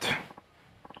part?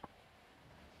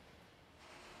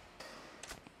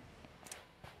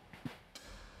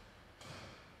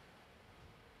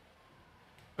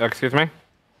 Excuse me?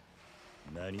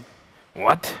 Nani?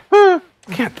 What?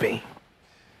 Can't be.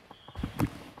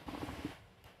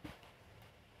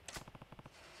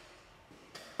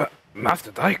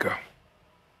 Master Daiko.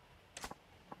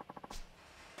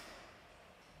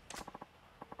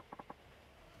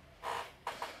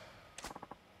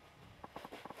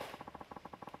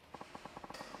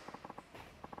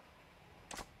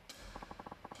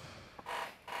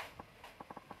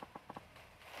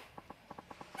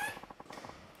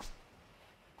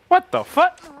 What the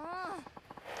fuck?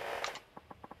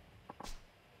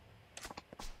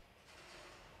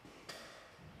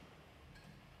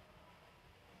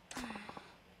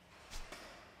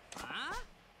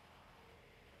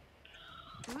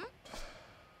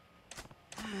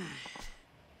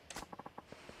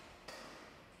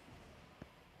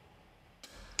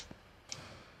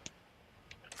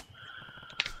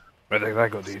 Where did I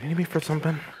go? Do you need me for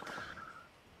something?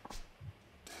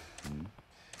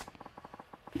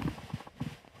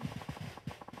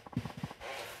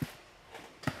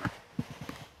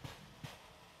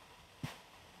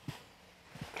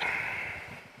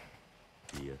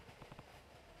 Yeah.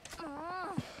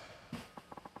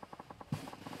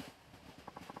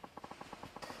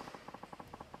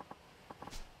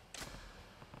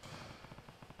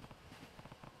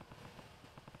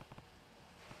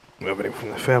 Moving from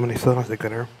the family sounds like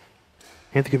that.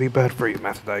 It could be bad for you,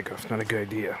 Master Daigo. It's not a good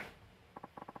idea.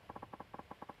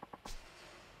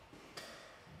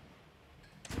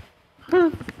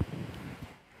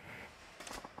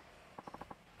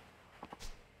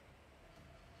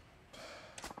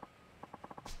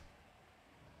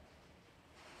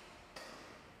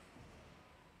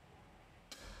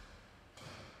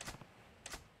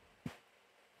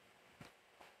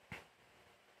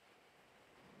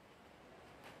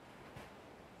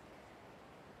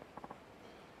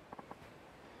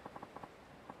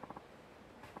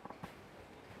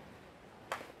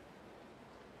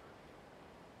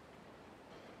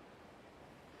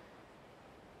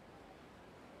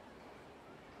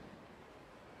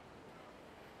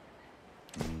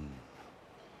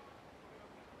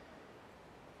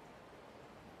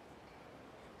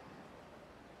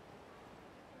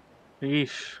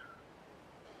 Yeesh.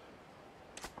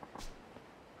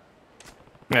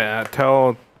 Yeah,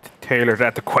 tell Taylor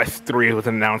that the Quest 3 was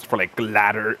announced for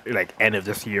like end of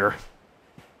this year.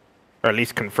 Or at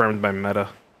least confirmed by Meta.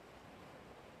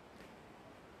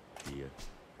 いや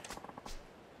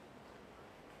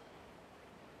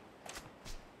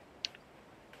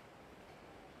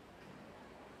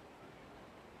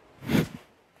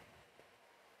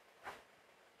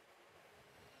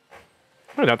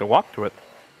I don't have to walk to it.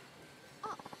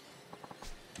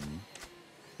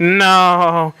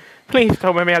 No! Please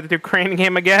don't make me have to do Crane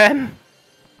Game again!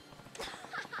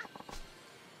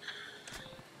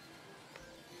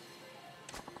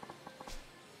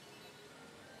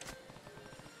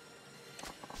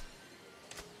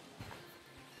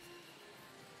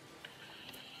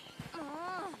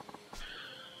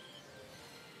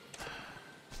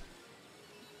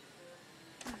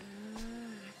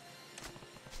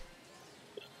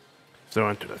 So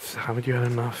into this. Haven't you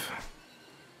had enough?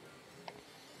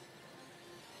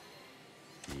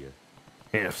 いや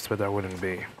Yes, but that wouldn't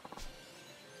be.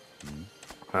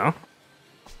 Huh?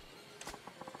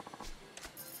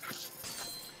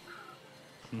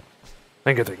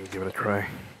 I guess I can give it a try.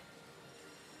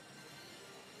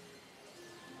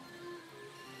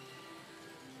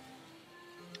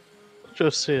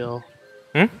 Josiel.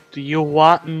 Hmm? Do you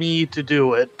want me to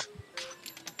do it?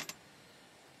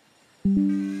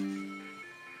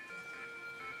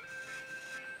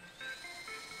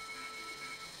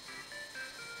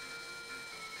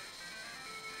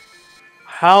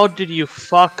 How did you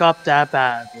fuck up that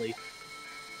badly?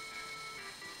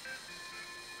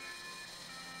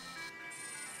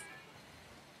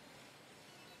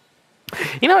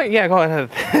 You know what? Yeah, go ahead.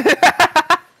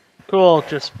 Cool,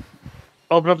 just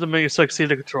open up the menu so I can see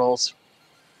the controls.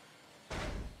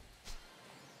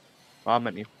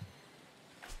 Menu.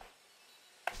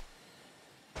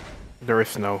 There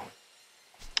is no.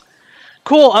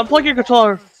 Cool, unplug your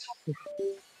controller.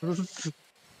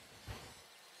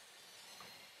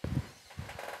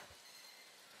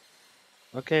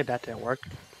 Okay, that didn't work.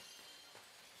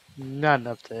 None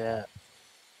of that.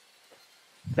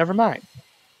 Never mind.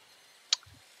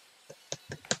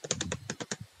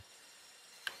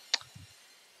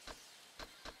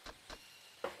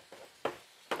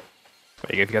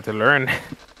 You got to learn.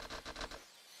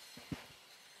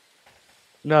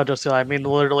 No, Josiel, I mean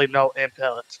literally no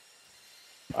input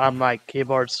on my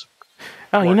keyboards.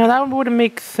 Oh, you know, that would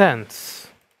make sense.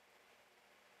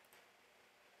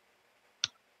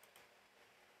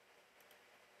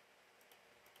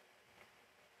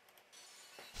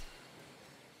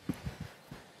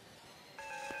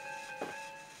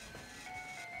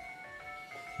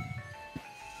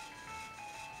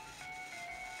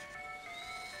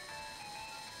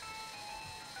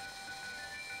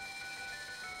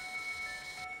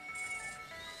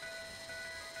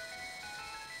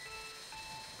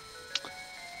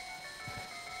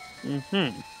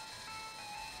 Mm-hmm.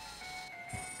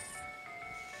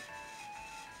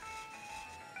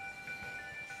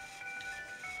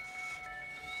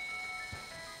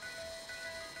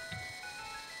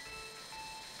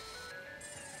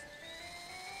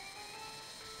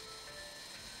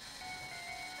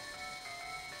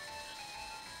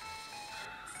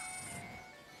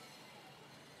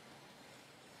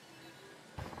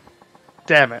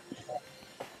 Damn it.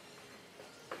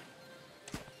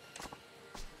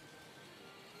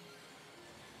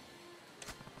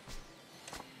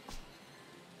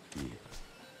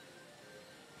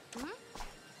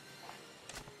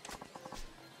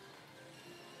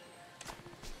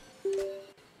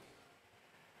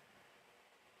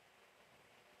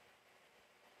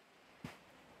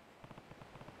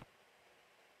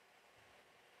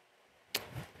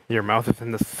 Your mouth is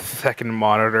in the second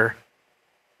monitor.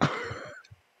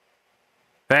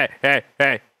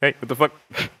 Hey, what the fuck?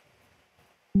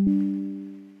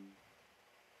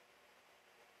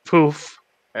 Poof.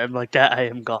 And like that, I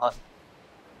am gone.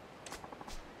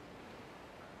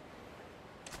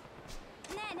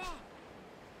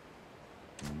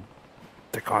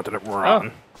 The continent we're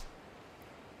on.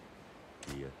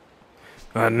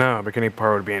 Yeah. No, bikini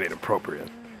part would be inappropriate.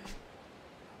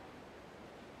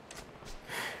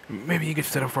 Maybe you could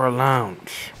set up for a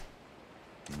lounge.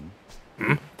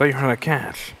 Thought you were on a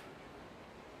cash.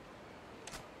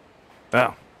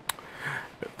 Well,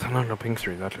 how long no Pink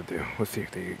Street that should do? Let's see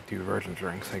if they do virgin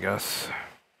drinks, I guess.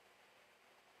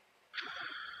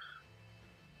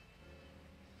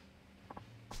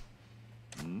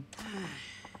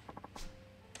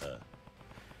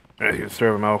 Yeah, you can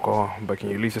serve them alcohol, but can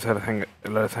you at least just let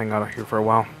us hang out here for a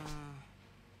while?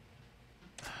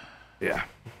 Yeah,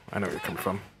 I know where you're coming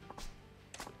from.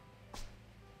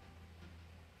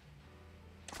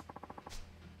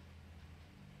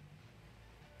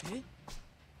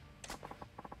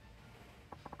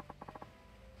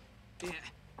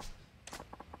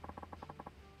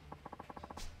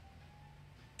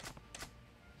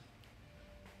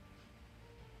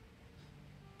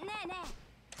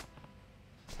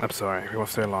 I'm sorry, we won't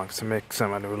stay long. So make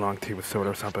some new long tea with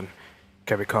soda or something.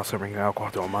 Can't be caught serving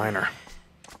alcohol to a minor.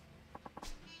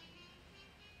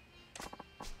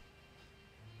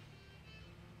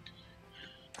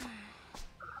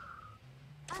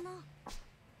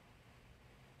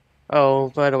 Oh,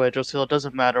 by the way, Josie, it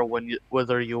doesn't matter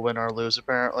whether you win or lose,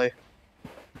 apparently.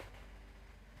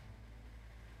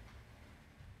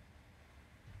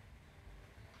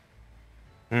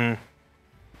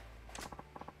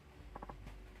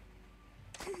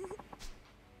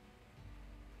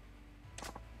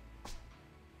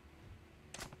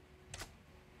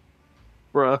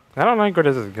 Bruh. I don't like where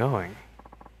this is going.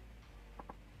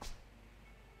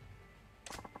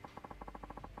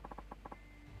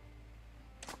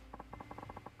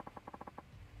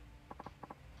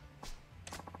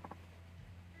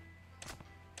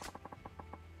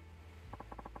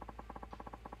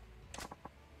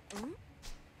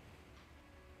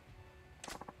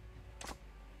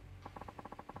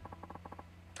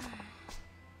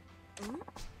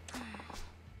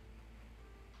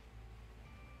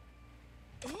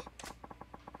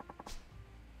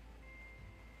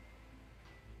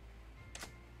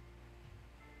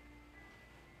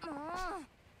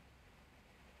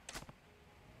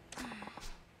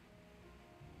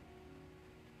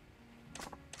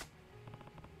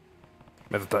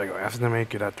 Mr. Daigo, ask them to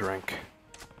make you that drink.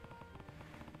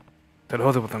 That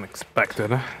also was unexpected.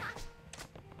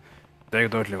 Daigo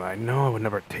Dojima, I know I would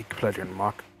never take pleasure in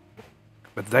mock.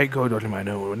 But Daigo Dojima, I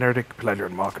know I would never take pleasure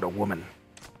in mocking a woman.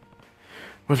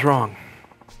 What's wrong?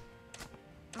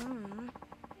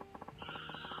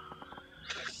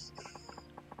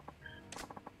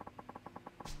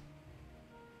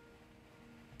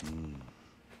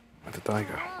 Mr.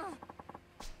 Daigo.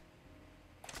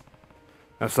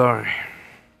 I'm sorry.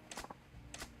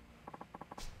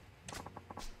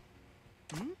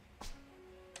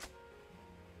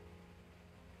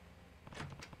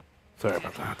 Sorry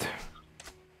about that.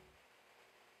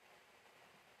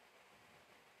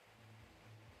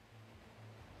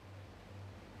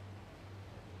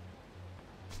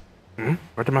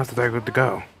 Where'd the Master Daigo to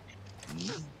go?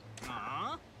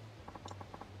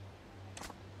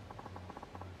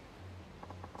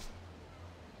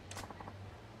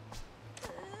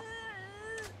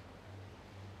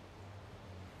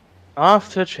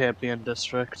 Off to Champion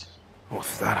District.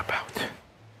 What's that about?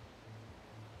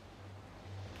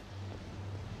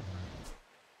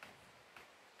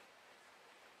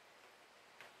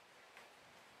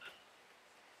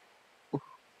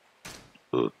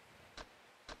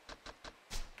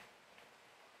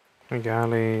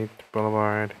 Galley,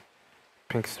 Boulevard,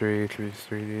 Pink Street, Tree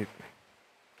Street.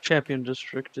 Champion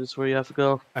District is where you have to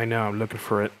go. I know, I'm looking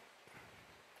for it.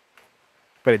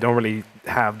 But they don't really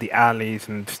have the alleys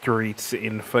and streets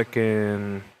in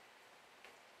fucking...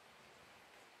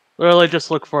 Literally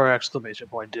just look for an exclamation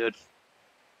point, dude.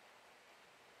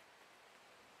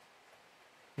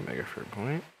 Mega Fruit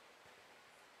Point.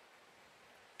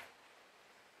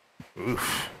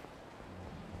 Oof.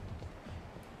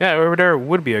 Yeah, over there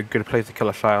would be a good place to kill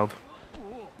a child.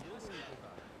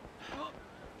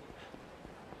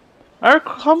 I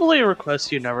humbly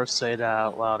request you never say that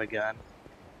out loud again.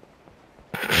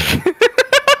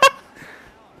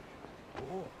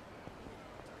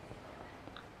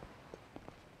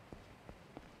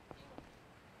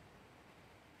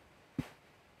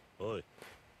 Oi.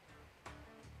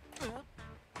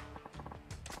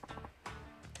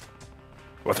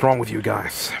 What's wrong with you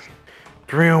guys?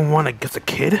 3-on-1 against a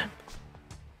kid?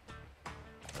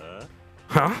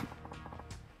 Huh?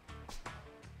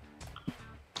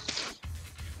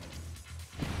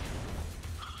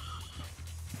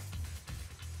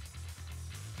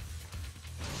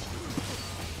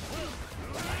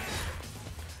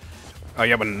 Oh,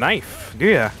 you have a knife, do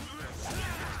ya?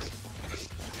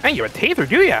 Hey, you have a taser,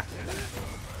 do ya?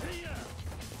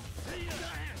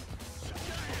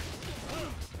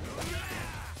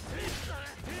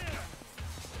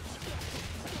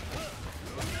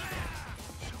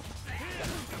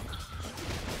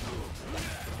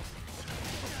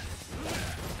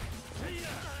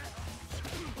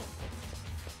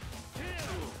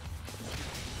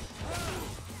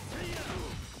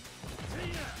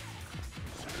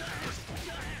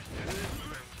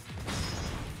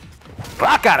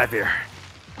 Fuck out of here!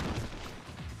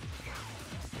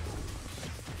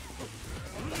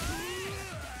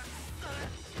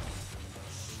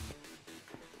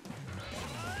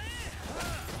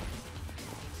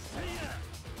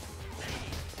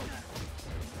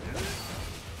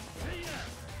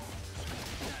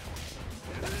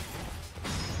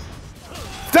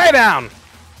 Stay down!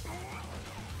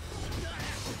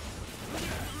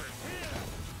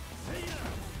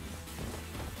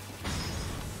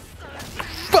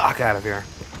 Fuck out of here!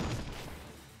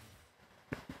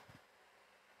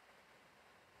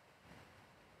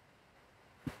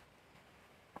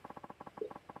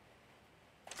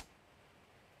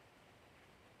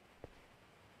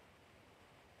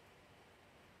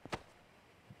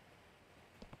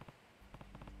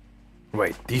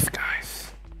 Wait, these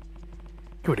guys.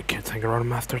 You were the kids hanging around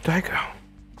Master Daigo.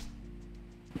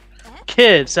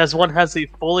 Kids, as one has a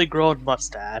fully grown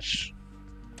mustache.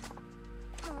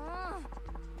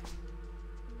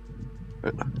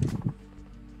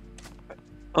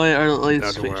 Oh yeah,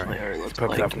 Don't worry. These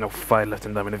pups have no fight left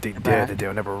in them, and if they did,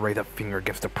 they'll never raise a finger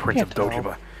against the Prince of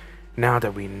Dojima. Now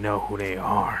that we know who they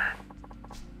are.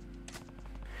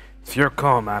 It's your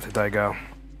call, Master Daigo.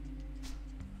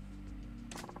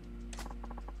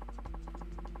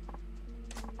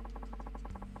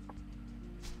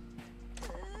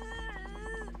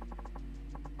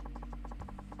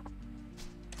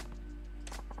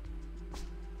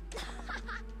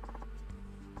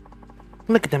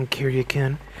 Look at them,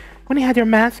 Kiryu-kun. When they had their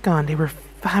mask on, they were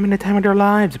having the time of their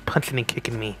lives, punching and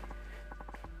kicking me.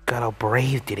 Got all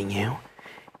brave, didn't you?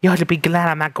 You ought to be glad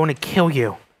I'm not going to kill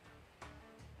you.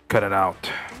 Cut it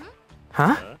out.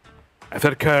 Huh? I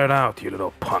said cut it out, you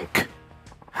little punk.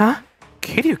 Huh?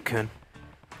 Kiryu-kun?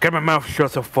 Got my mouth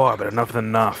shut so far, but enough is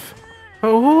enough.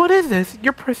 Oh, what is this?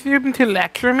 You're presuming to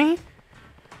lecture me?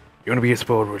 You want to be a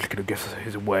spoiled rich kid who gets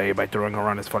his way by throwing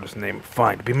around his father's name?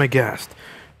 Fine, be my guest.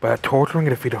 But torturing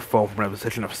a defeated foe from a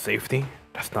position of safety?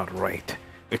 That's not right.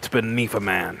 It's beneath a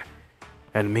man.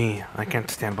 And me, I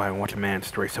can't stand by and watch a man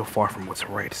stray so far from what's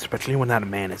right, especially when that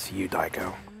man is you,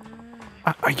 Daigo.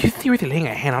 Are you seriously laying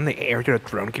a hand on the heir to the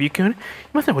throne, Kiryu-kun? You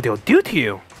must know what they'll do to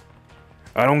you.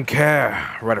 I don't care.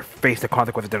 I'd rather face the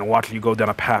consequences than watch you go down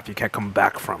a path you can't come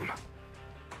back from.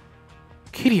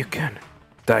 Kiryu-kun.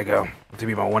 Daigo, this will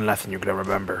be my one lesson you're gonna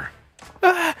remember.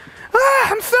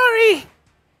 I'm sorry!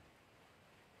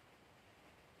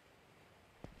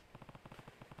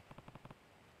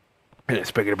 I didn't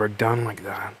expect you to break down like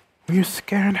that. Were you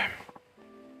scared?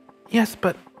 Yes,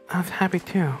 but I was happy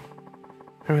too.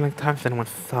 Every long time anyone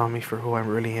saw me for who I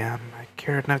really am, I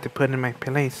cared enough to put in my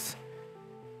place.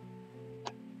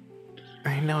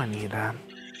 I know I need that.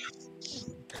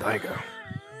 Daigo.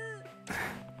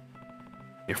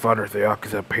 Your father is the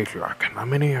Yakuza patriarch, and how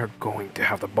many are going to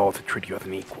have the balls to treat you as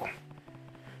an equal?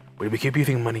 When you keep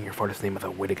using money in your father's name as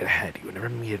a way to get ahead, you will never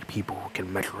meet people who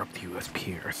can measure up to you as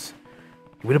peers.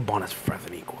 You would have bond as friends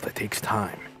and equals. That takes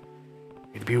time.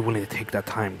 You'd be willing to take that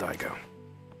time, Daigo.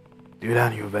 Do that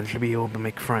and you'll eventually be able to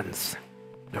make friends.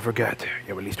 Don't forget, you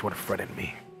have at least one friend in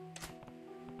me.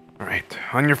 Alright,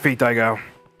 on your feet, Daigo.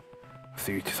 I'll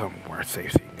see you to somewhere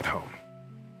safe so you can get home.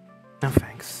 No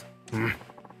thanks. I'm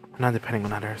not depending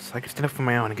on others. I can stand up for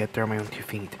my own and get there on my own 2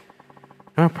 feet.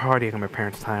 No more partying on my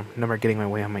parents' time. Never getting my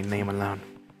way on my name alone.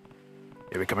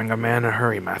 You're becoming a man in a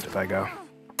hurry, Master Daigo.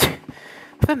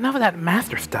 What's enough of that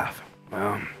master stuff?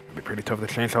 Well, it'd be pretty tough to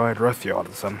change how I address you all of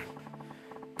a sudden.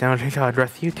 Then I'll change how I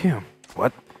address you too.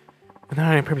 What? But now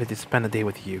I'm privileged to spend a day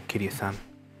with you, Kiryu-san.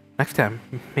 Next time,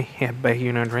 may I buy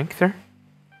you no drink, sir?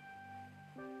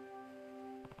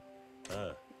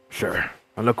 Sure.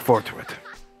 I look forward to it.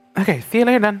 Okay, see you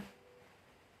later then.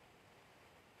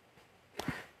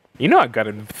 You know I got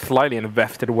slightly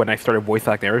invested when I started voice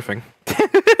acting everything.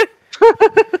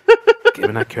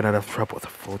 Given I could out of trouble with a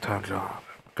full-time job.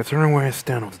 Considering where I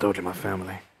stand with Doji and my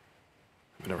family.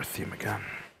 I'll never see him again.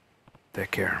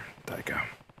 Take care, Daigo.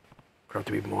 Grow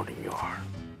to be more than you are.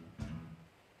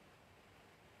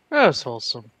 That was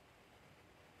wholesome.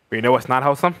 But you know what's not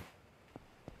wholesome?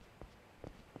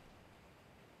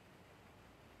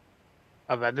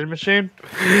 A vending machine?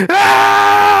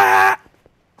 Ah!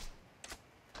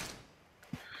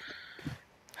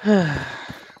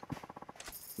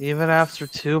 Even after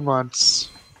 2 months.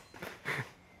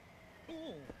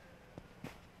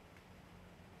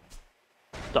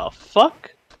 The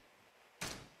fuck?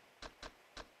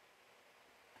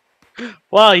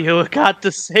 Well, you got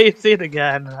the same thing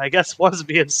again. I guess one's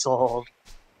being sold.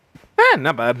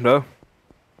 Not bad, no.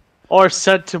 Or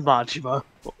sent to Majima.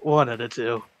 One of the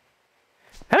two.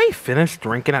 Have you finished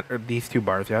drinking at these 2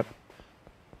 bars yet?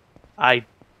 I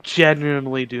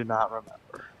genuinely do not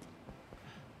remember.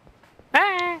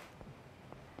 Ah.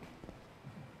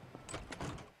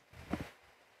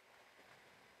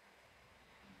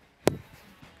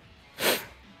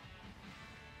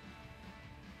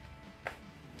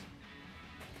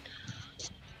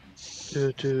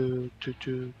 Do.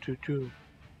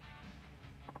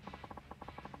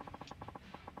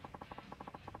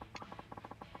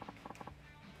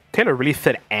 Taylor really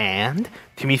said and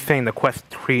to me saying the Quest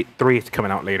 3 is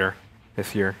coming out later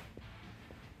this year.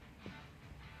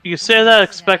 You say that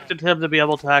expected him to be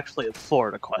able to actually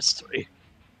afford a Quest 3.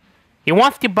 He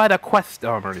wants to buy the Quest.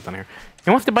 Oh, I'm already done here. He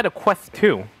wants to buy the Quest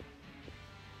 2.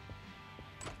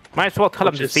 Might as well tell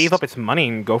him to save up his money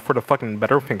and go for the fucking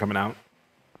better thing coming out.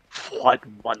 What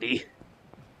money?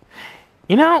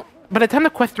 You know, by the time the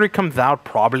Quest 3 comes out,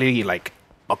 probably like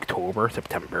October,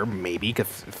 September, maybe,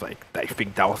 because it's like, I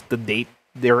think that was the date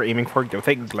they were aiming for. I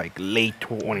think like late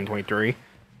 2023.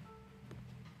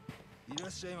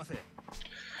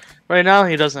 Right now,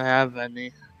 he doesn't have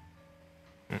any.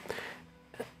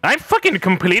 I fucking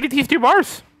completed these 2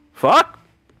 bars. Fuck.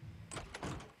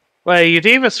 Wait, you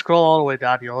didn't even scroll all the way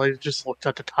down. You only just looked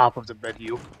at the top of the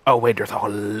menu. Oh wait, there's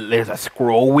a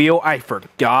scroll wheel. I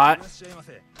forgot.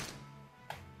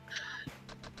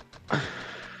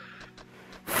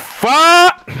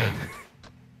 Fuck!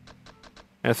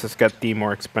 Let's just get the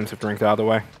more expensive drinks out of the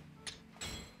way.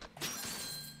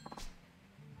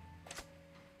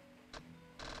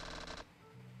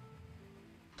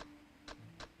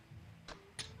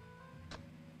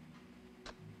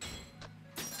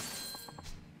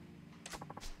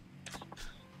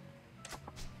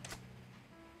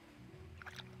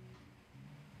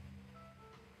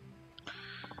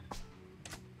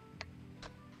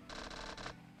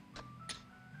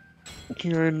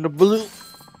 You're in the blue.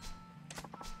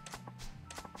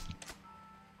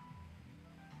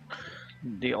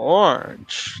 The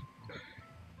orange.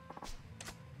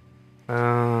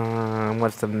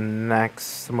 What's the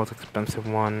next, the most expensive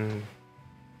one?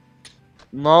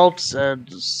 Malts and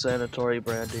Suntory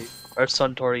brandy. Or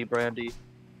Suntory brandy.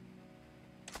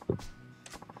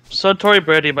 Suntory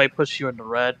brandy might push you in the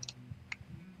red.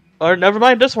 Or never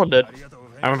mind, this one did.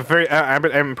 I'm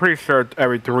pretty sure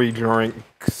every 3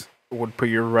 drinks would put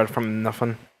you red from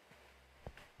nothing.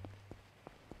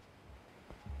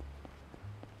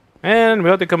 And we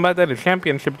have to combat that the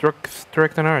championship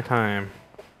direct in our time.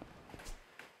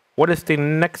 What is the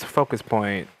next focus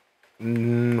point?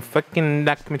 Fucking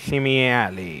Nakmachimi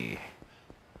Alley.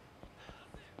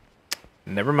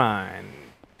 Never mind.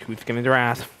 Who's getting their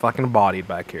ass fucking bodied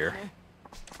back here?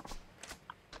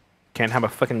 Can't have a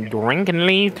fucking drink and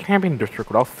leave the champion district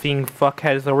without seeing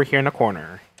fuckheads over here in the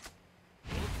corner.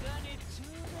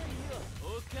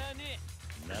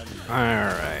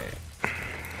 Alright.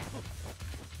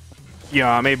 Yeah,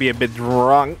 I may be a bit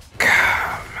drunk,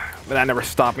 but that never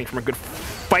stopped me from a good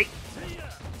fight.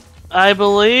 I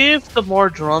believe the more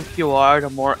drunk you are, the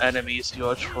more enemies you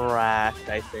attract,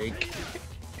 I think.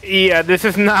 Yeah, this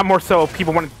is not more so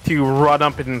people wanting to run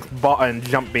up and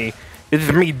jump me. This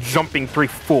is me jumping 3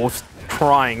 fools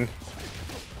trying.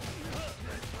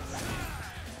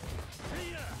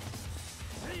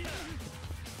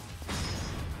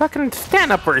 Fucking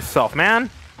stand up for yourself, man.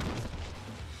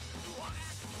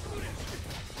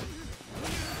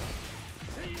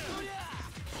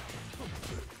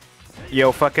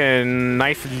 Yo, fucking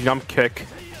nice jump kick.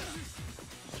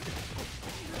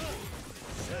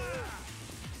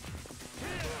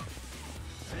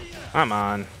 Come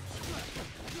on.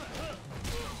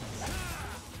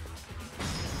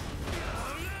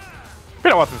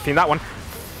 I wasn't seeing that one.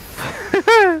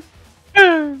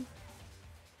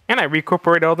 And I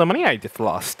recuperated all the money I just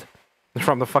lost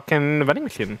from the fucking vending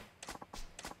machine.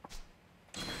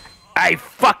 I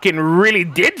fucking really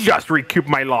did just recoup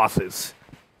my losses.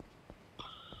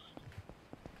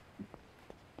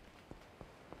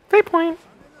 They point.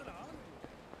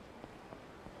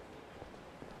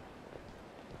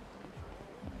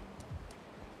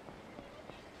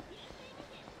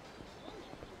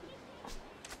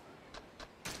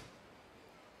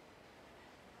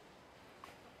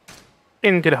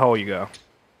 Into the hole you go.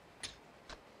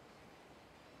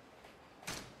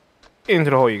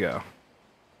 Into the hole you go.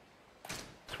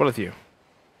 So what is you?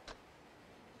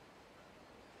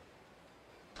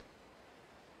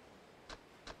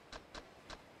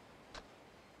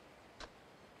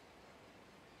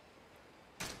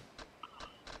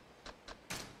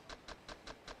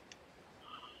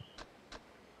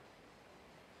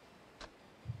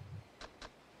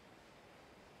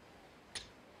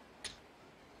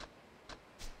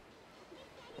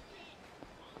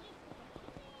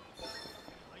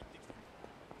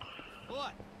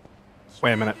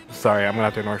 Wait a minute. Sorry, I'm gonna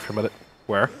have to ignore you for a minute.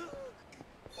 Where?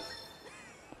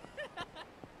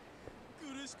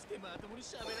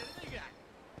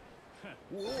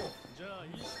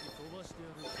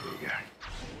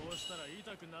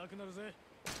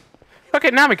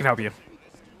 Okay, now we can help you.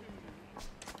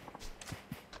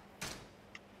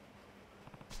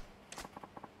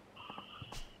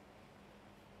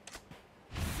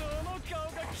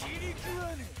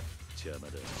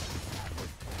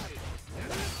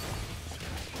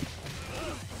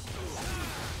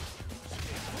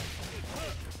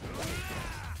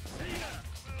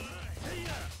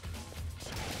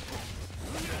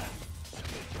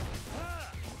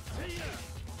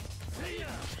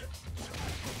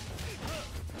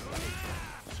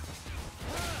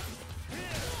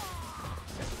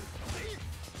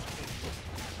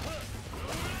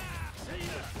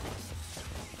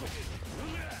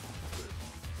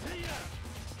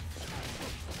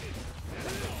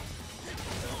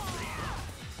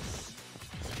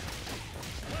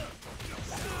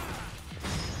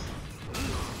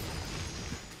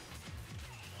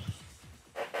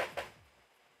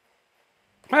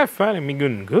 I find me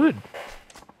good.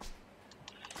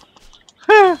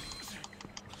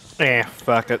 Eh,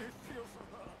 fuck it.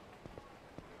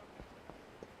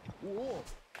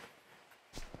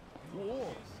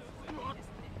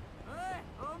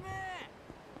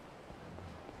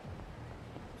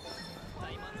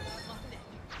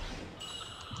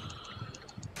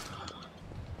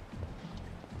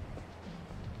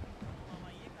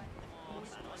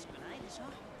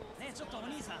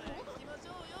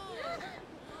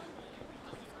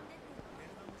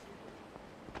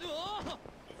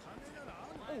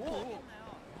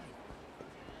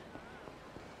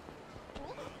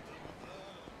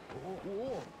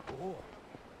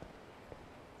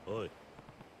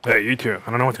 Hey, you two. I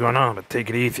don't know what's going on, but take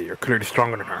it easy. You're clearly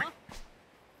stronger than her.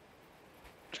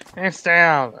 Hey, stay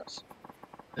out of this.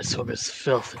 This woman's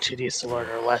filth and she needs to learn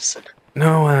her lesson.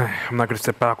 No, I'm not gonna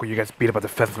sit back while you guys beat up a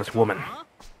defenseless woman.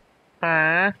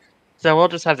 Huh? So we'll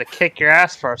just have to kick your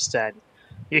ass first then.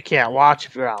 You can't watch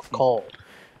if you're out cold.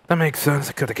 That makes sense,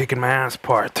 except the kicking my ass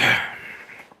part.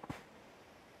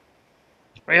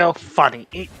 Real funny.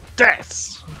 Eat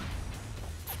this!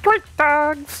 Street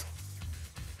dogs!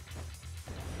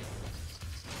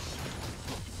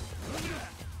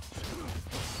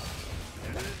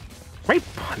 My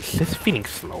punch is feeling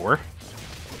slower.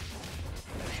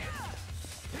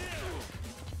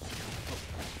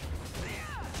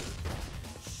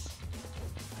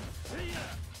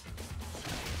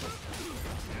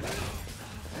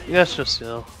 Yes,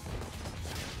 Lucille.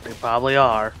 They probably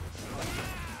are.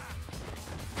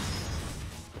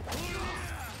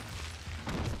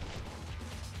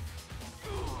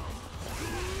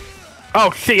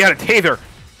 Oh shit, you had a taser!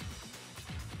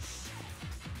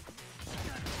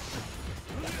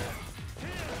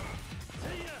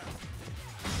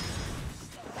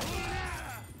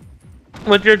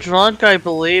 When you're drunk, I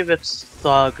believe it's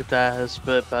Thug that is a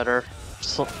bit better.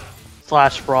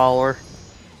 Slash Brawler.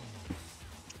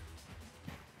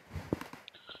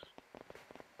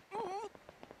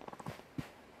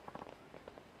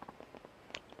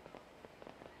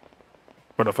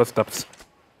 For the footsteps.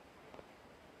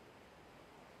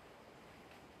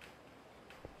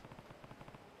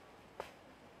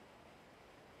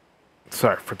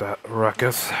 Sorry for that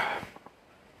ruckus.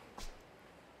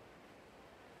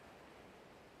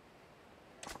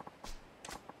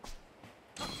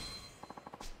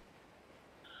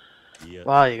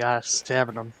 Wow, you gotta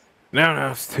stab him.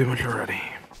 No, it's too much already.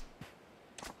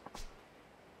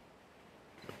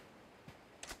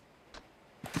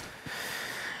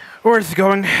 Where's he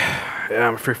going? Yeah,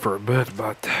 I'm free for a bit,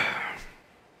 but...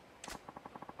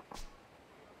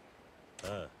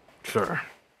 Sure.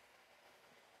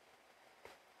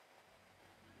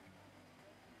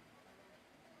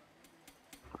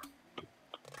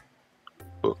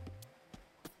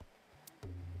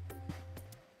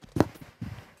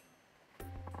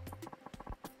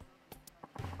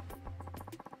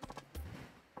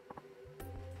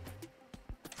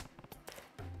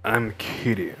 I'm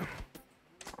kidding.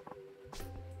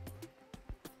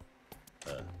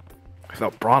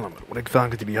 no problem, but what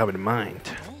exactly do you have in mind?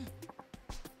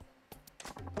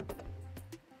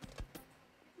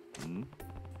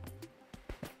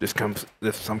 This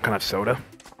some kind of soda?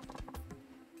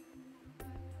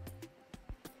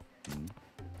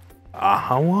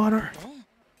 Aha water?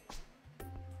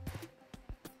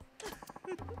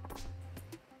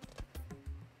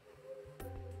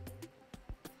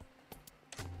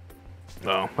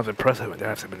 No, that's impressive. My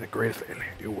dad's been the greatest lately.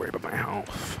 You worry about my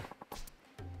health.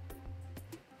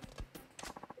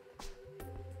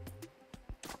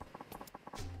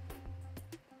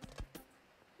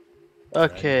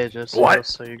 Okay, just What?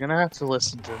 so you're gonna have to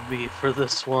listen to me for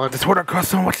this one. This order costs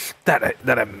so much that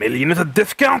a million is a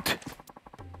discount?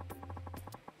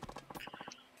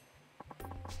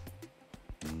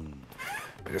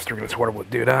 But just drinking this water will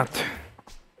do that.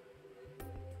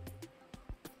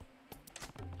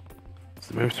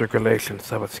 Smooth circulation,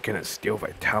 soft skin, and steel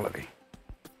vitality.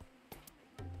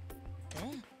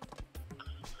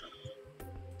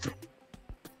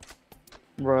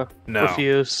 Bruh, No.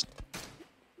 refuse.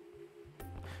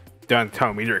 Don't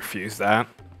tell me to refuse that.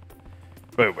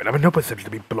 Wait, I'm in no position to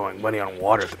be blowing money on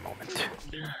water at the moment.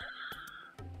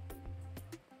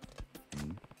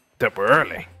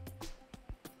 Temporarily.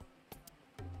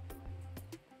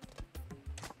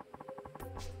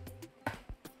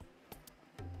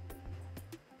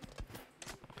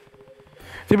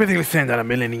 They basically send out a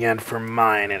million yen for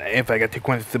mine, and if I get 2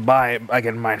 coins to buy it, I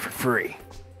get mine for free.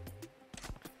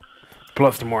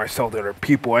 Plus, the more I sell to other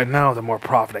people I know, the more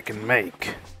profit I can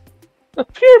make. A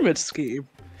pyramid scheme.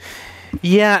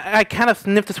 Yeah, I kind of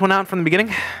sniffed this one out from the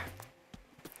beginning.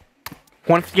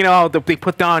 Once, you know, they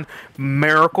put down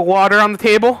miracle water on the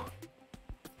table.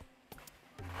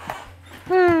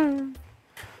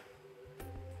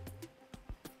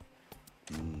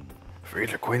 For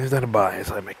each acquaintance that I buy,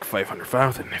 I make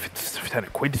 500,000. If it's 10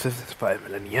 acquaintances, it's 5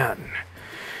 million yen.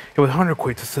 If with 100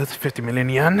 acquaintances, it's 50 million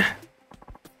yen.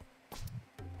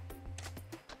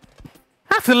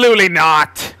 Absolutely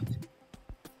not!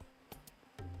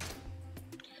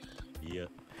 Yeah.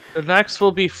 The next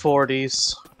will be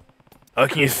 40s. Oh,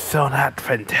 can you sell that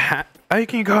fantastic? Oh, you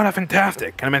can go that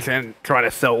fantastic. Can I mention trying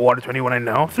to sell water to anyone I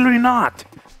know? Absolutely not.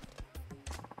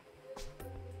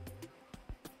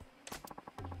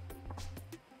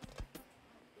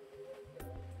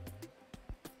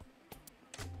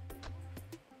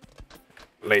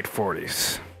 Late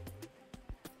 40s.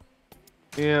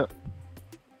 Yeah.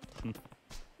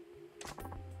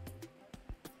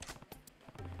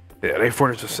 Yeah, late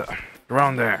 40s or so.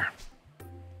 Around there.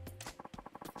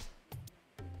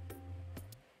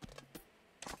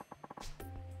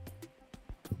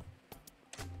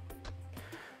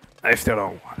 I still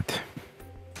don't want it.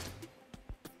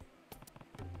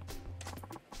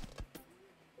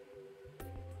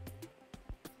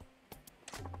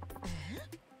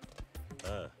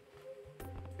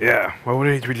 Yeah, what would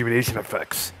these rejuvenation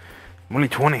effects? I'm only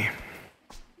 20.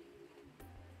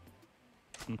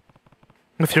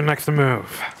 What's your next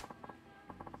move?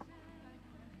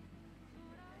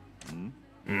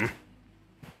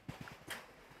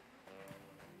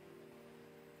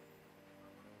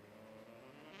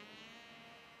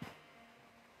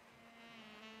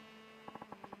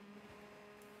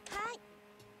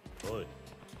 Oi.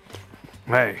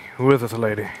 Hey, who is this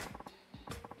lady?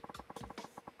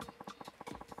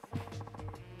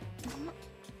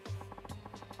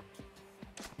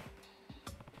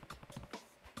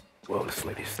 Well, this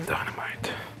lady's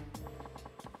dynamite.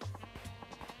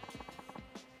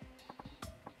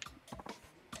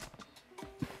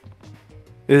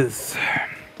 Is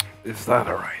that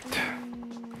alright?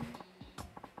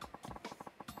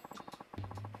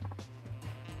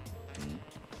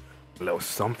 A little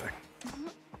something.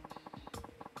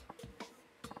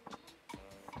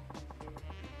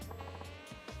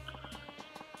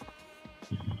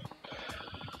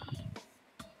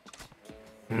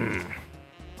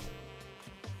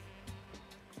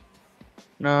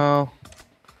 No.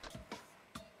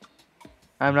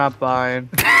 I'm not buying.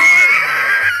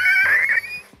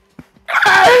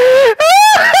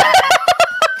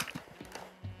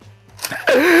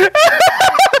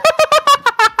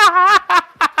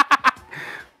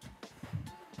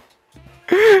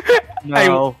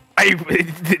 No.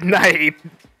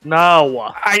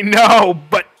 No. I know,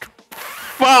 but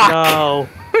fuck. No.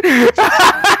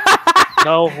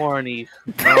 No horny.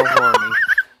 No horny.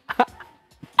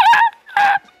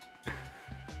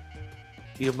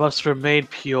 You must remain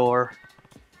pure.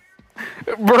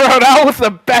 Bro, that was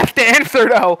the best answer,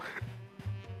 though.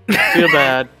 Feel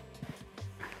bad.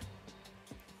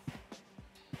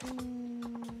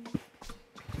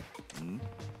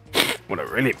 What I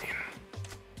really mean.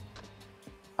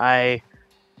 I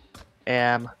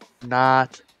am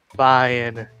not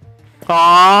buying.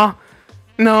 Aw,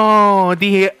 no,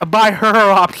 the buy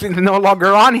her option is no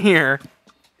longer on here.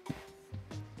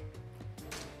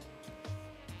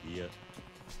 Yeah.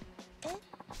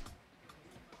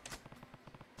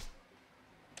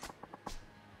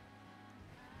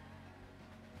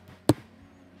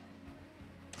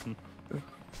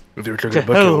 If you're drinking To the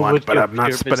book you hell want, with but your I'm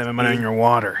not spending my money on pyramid your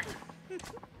water.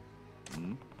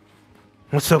 Hmm?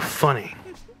 What's so funny?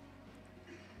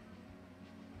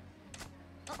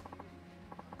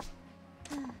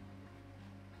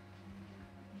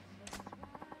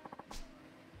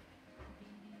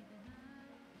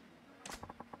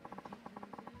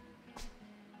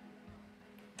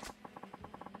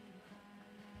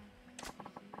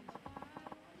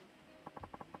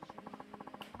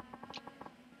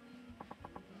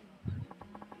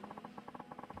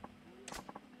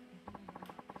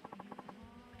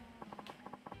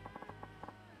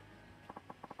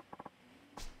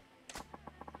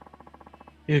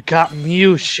 You got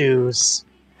Mew shoes.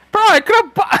 Bro, I could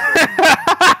have bought.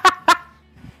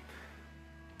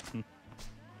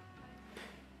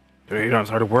 You know, it's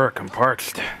hard to work. I'm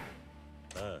parched.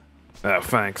 Oh,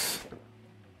 thanks.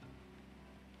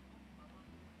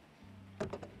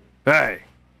 Hey,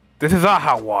 this is our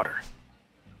hot water.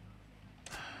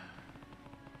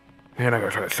 You're not gonna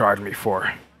try to charge me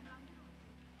for.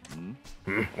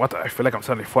 What the? I feel like I'm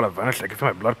suddenly full of energy. I can feel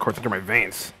my blood coursing through my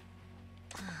veins.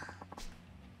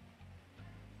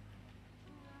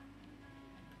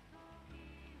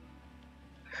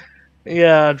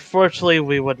 Yeah, unfortunately,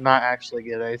 we would not actually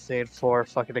get anything for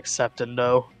fucking accepting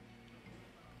no.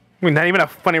 I mean, not even a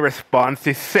funny response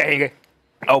to saying,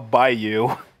 I'll buy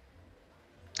you.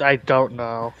 I don't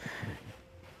know.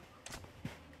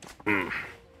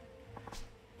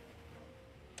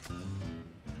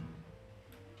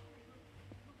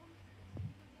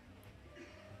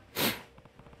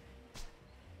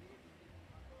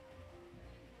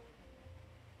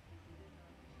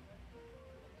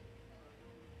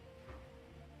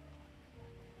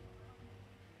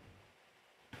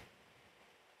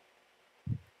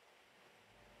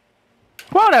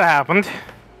 Well, that happened.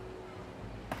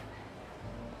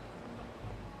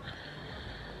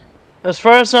 As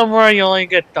far as I'm aware, you only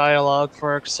get dialogue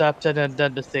for accepted, and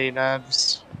then the thing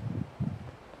ends.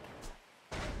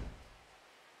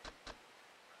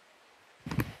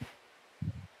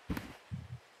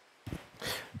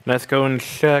 Let's go and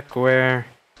check where...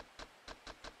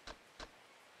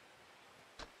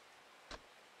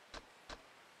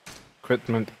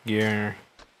 Equipment, gear...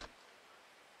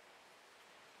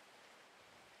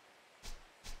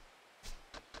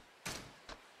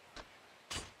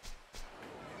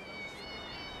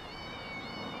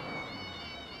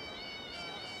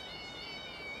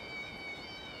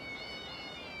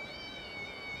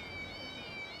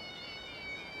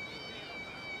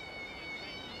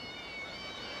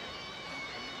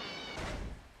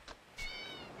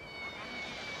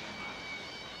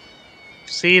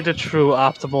 See the true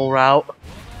optimal route.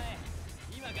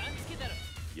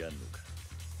 やんのか。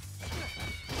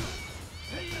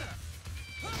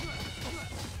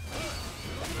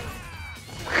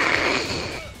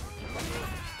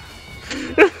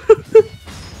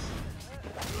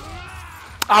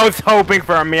 I was hoping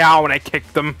for a meow when I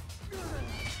kicked them.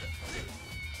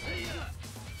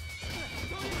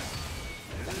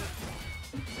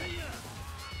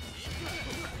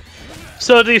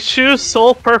 So the shoe's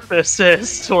sole purpose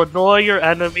is to annoy your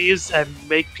enemies and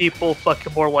make people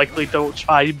fucking more likely don't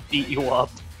try and beat you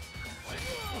up.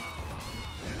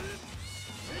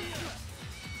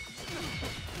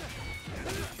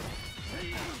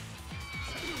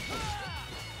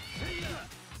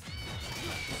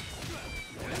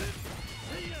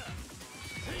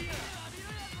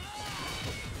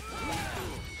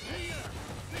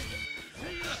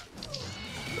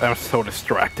 I'm so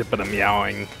distracted by the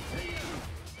meowing.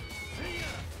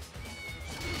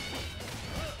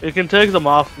 You can take them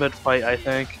off mid-fight, I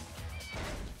think.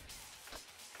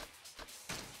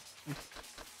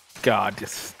 God,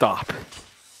 just stop.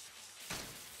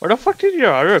 Where the fuck did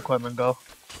your other equipment go?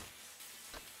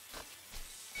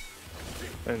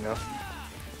 There you go.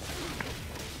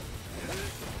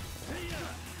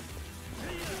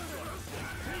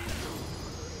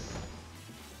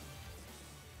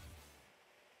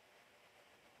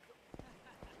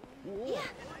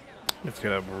 Let's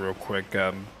get a real quick,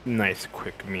 nice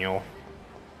quick meal.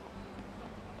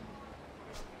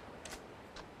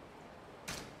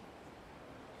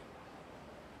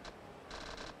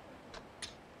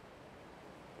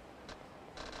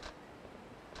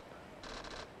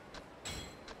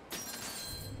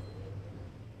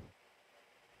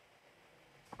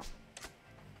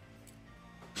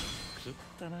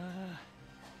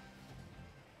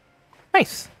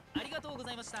 Nice.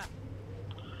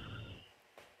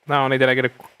 Not only did I get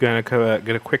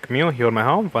a quick meal here in my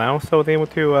home, but I also was able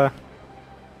to.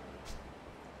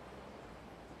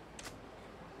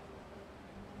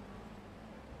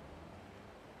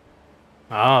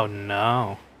 Oh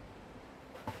no.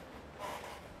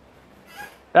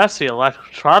 That's the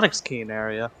electronics keying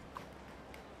area.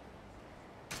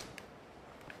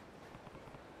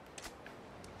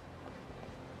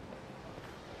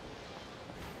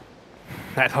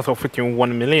 That's also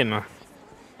 51 million.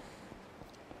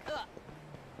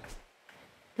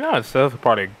 Yeah, it's that's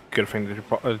probably a good thing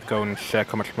to go and check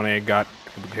how much money I got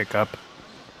to pick up.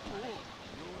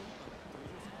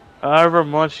 However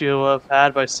much you have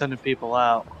had by sending people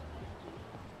out.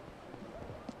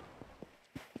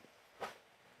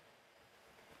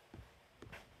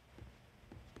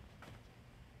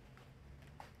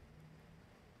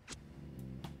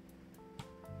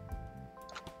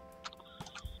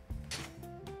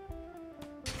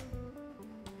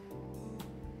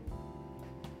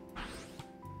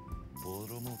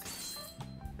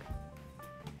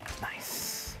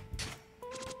 Nice.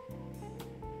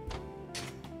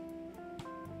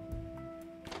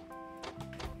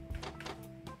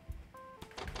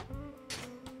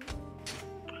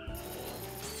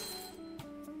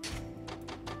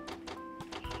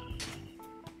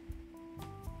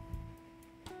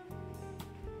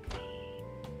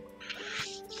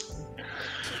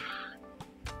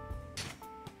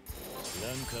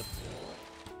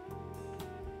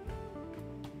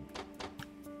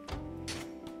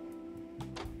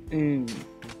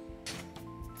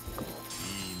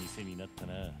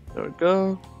 There we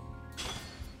go.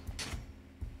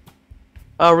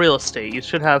 Real estate. You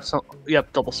should have some.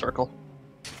 Yep, double circle.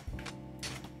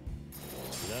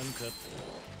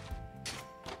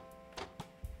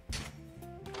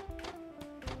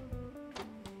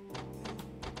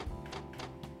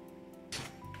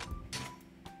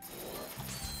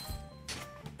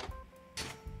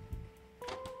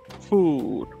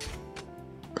 Food.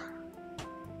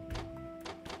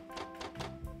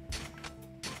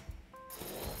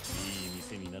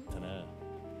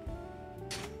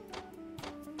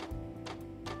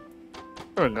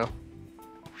 There we go.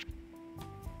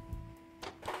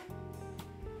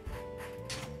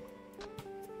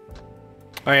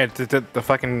 Oh yeah, the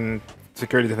fucking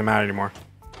security doesn't matter anymore.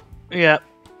 Yeah.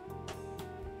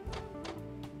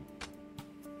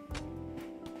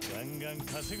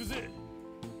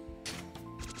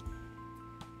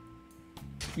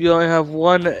 You only have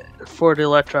one for the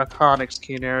electronics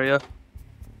keying area.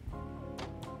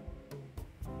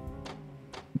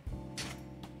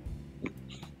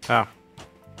 Oh.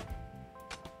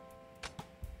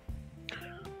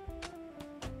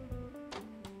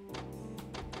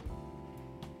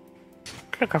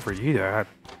 Could have covered you there.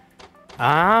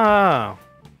 Ah.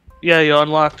 Yeah, you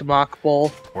unlocked Mock Bowl.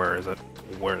 Where is it?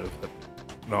 Where is it?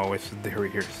 No, it's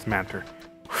here. Smanter.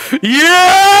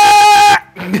 Yeah!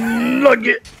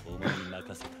 Nugget!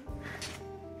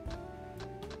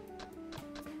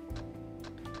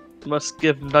 Must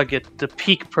give Nugget the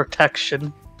peak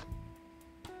protection.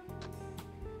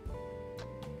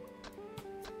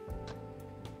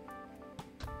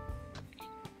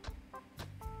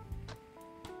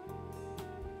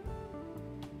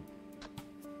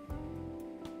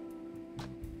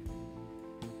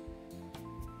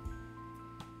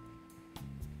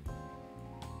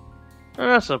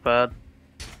 That's not bad.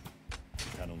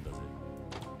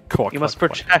 You must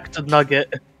protect the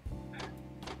Nugget.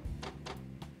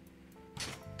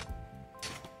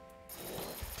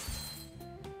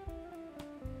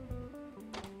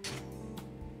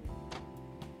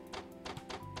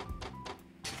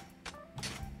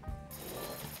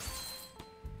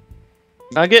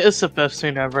 Nugget is the best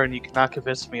thing ever, and you cannot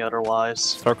convince me otherwise.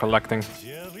 Start collecting.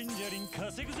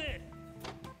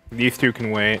 These two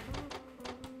can wait.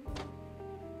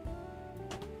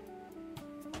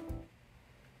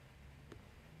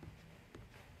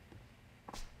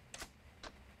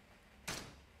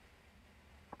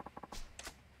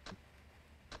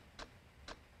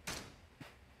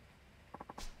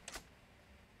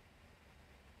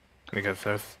 Because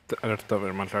there's the other stuff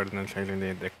are much harder than changing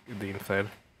the inside.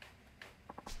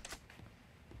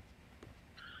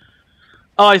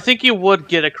 Oh, I think you would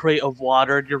get a crate of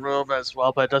water in your room as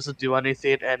well, but it doesn't do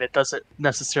anything, and it doesn't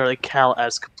necessarily count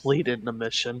as completed the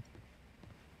mission.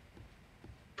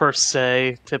 Per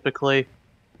se, typically.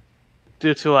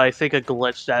 Due to, I think, a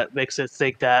glitch that makes it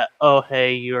think that, oh,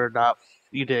 hey, you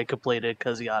didn't complete it,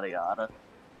 because yada yada.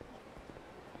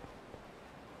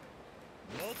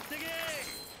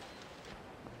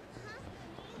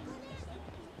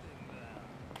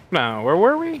 Now, where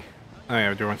were we? Oh yeah,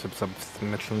 we're doing some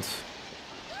submissions.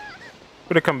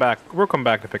 We'll come back. We'll come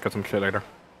back to pick up some shit later.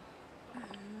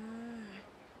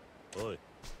 おい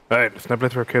Hey, let's not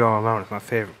let your kid all alone. It's not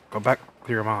safe. Go back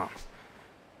to your mom.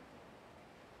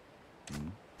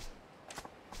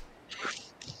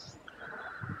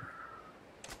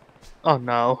 Oh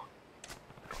no.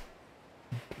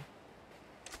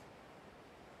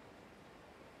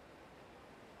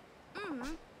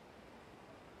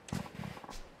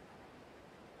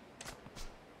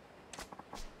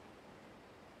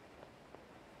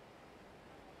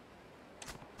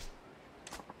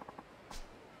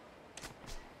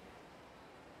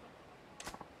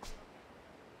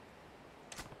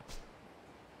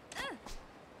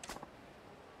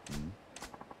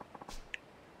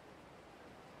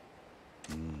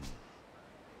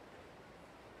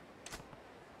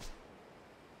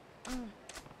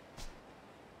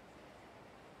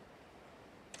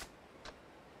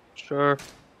 Sure.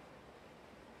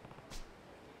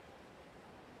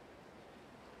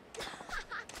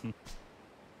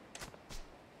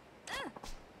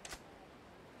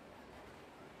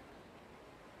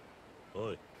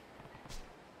 Oi.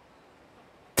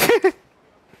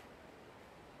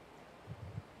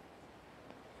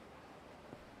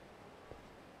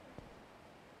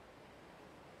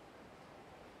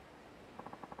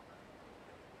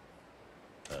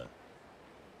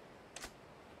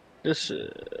 This.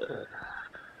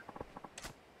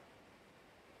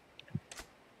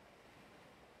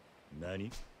 Nani?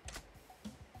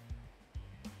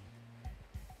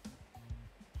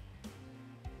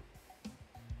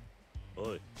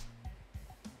 Oi.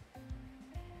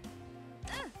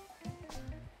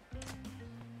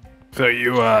 So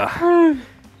you,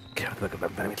 can't look at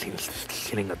that very clean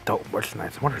stealing adult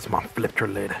merchandise. I wonder if his mom flipped her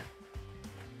lid.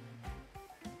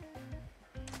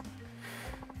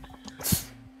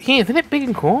 Hey, isn't it big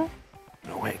and cool?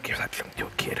 No way, give that junk to a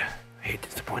kid. I hate to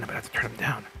disappoint him, but I have to turn him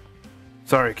down.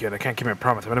 Sorry, kid, I can't keep my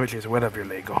promise. I'm gonna make you wet off your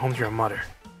leg. Go home to your mother.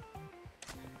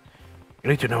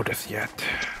 You need to know this yet.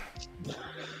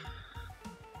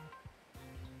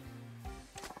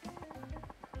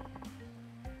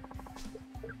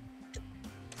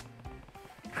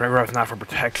 Trigger is not for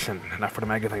protection, not for the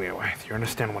magazine anyway. So you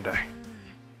understand one day.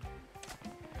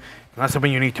 It's not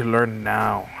something you need to learn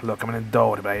now. Look, I'm an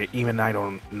adult, but even I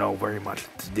don't know very much.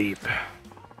 It's deep.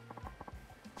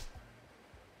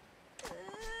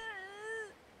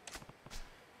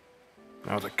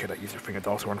 I was a kid that used to think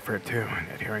adults were unfair too, and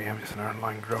yet here I am, just an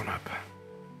online grown-up.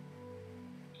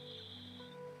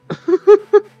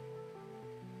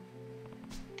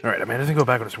 Alright, I mean, it doesn't go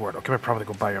back on his word. Okay, I probably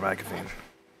go buy your magazine.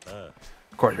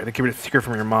 Of course, you have to keep it a secret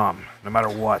from your mom, no matter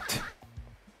what.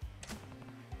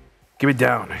 Keep it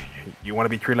down. You want to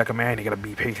be treated like a man, you gotta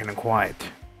be patient and quiet.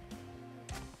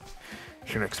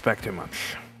 Shouldn't expect too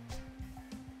much.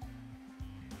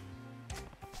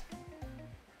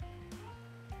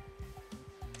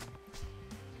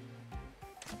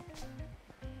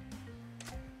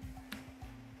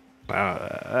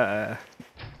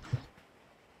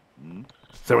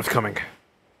 So what's coming?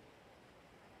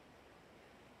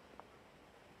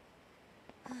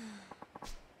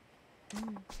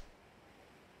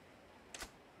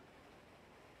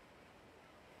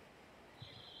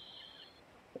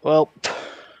 Well.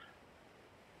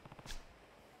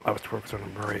 I was focused on a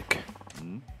break.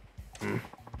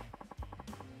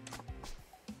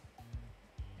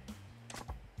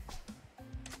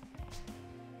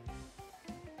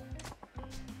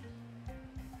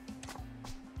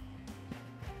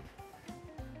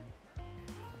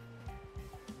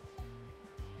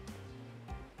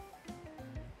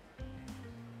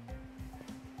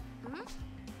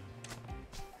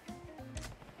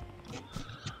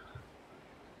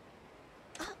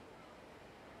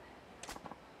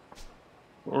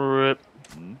 Rip.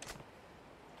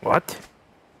 What?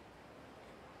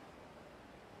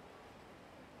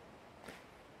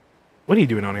 What are you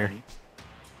doing on here?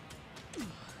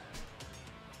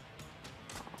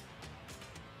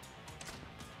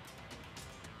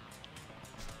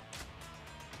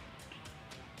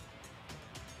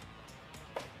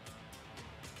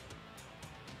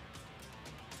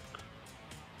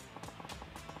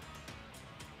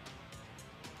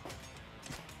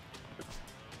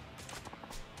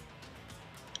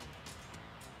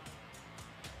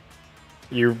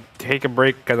 You take a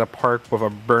break at a park with a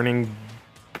burning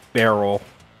barrel.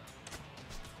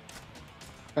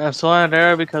 I'm still in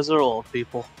there because they're old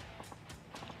people.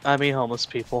 I mean homeless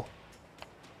people.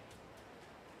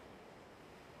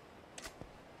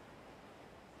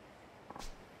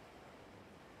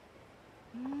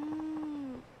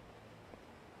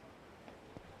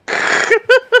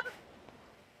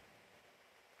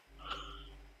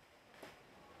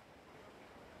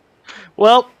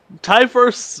 Well, time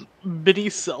for mini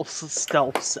stealth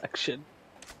section.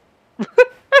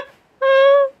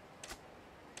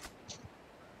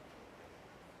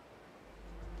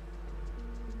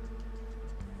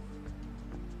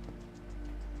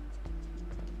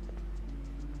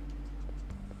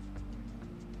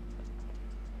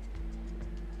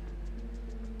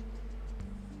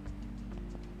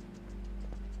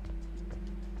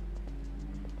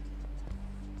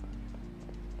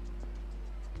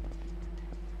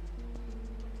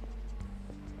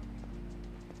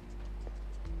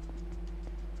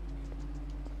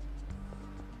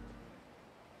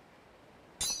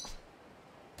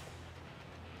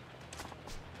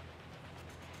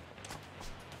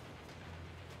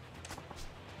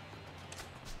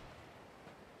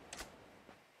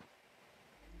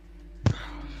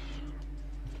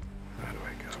 How do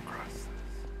I go across this?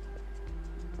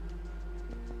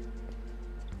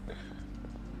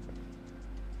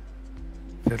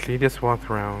 Did he just walk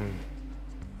around?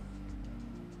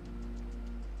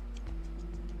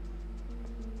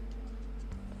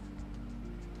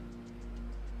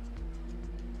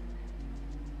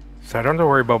 So I don't have to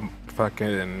worry about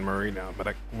fucking Marina,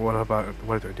 but what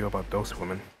do I do about those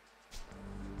women?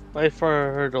 Wait for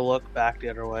her to look back the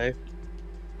other way.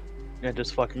 And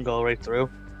just fucking go right through.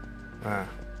 Ah.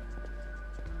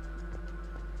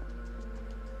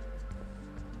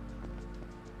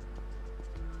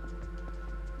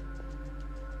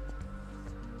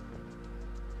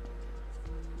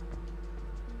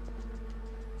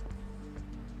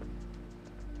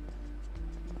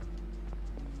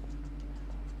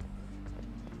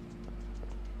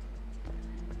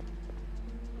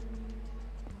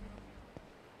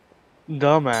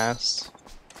 Dumbass.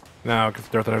 No, because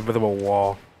there's an invisible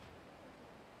wall.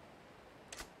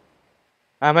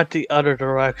 I'm at the other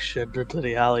direction into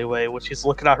the alleyway when she's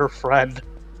looking at her friend.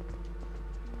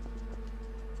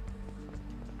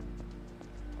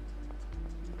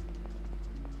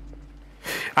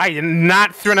 I did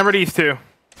not remember these two.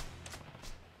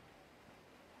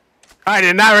 I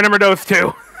did not remember those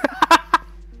two.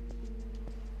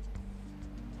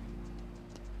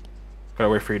 Gotta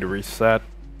wait for you to reset.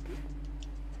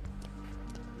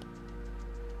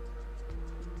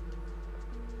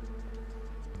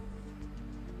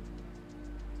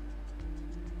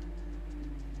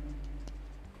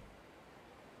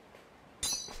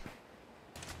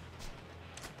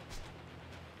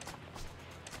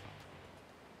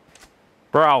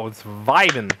 Bro, I was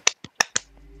vibing.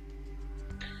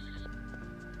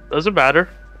 Doesn't matter.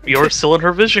 You're still in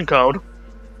her vision code.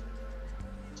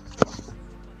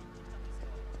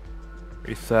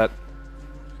 Reset.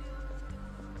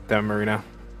 Damn, Marina.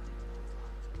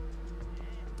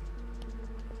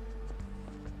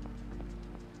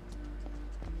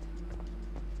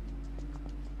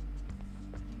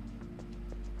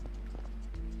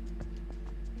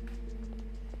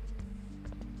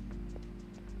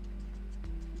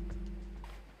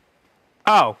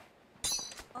 Oh.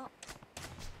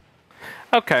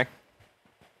 Okay.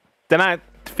 Then I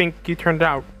think you turned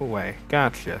out away.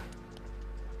 Gotcha.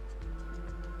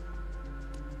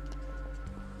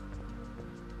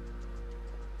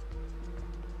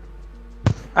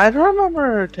 I don't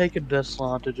remember taking this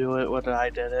long to do it when I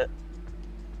did it.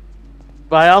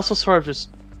 But I also sort of just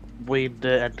winged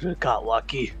it and got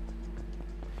lucky.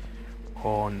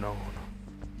 Oh no.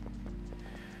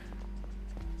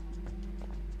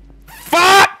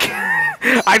 Fuck!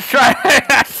 I tried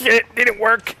that shit, didn't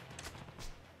work.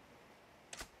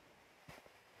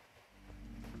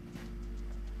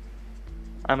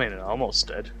 I mean, it almost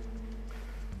did.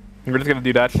 We're just gonna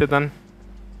do that shit then?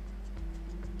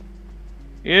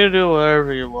 You do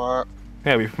whatever you want.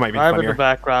 Yeah, we might be I'm in funnier. the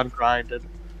background grinding.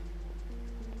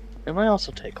 It might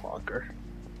also take longer.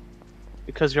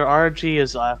 Because your RG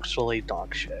is actually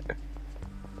dog shit.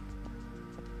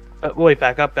 Wait,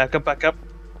 back up, back up, back up.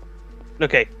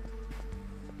 Okay.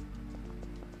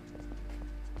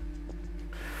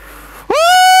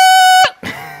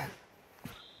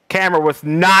 Camera was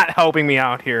not helping me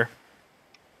out here.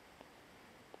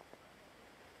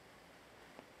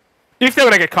 You're still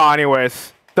gonna get caught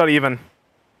anyways. Don't even.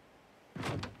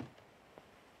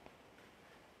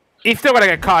 You're still gonna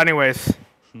get caught anyways.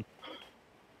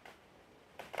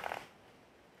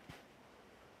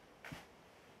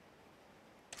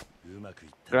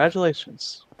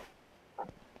 Congratulations.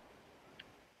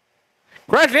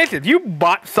 Congratulations, you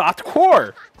bought soft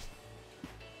core.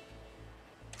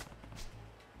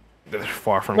 This is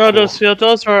far from No, cool.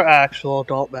 those are actual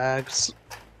adult bags.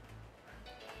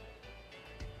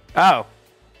 Oh.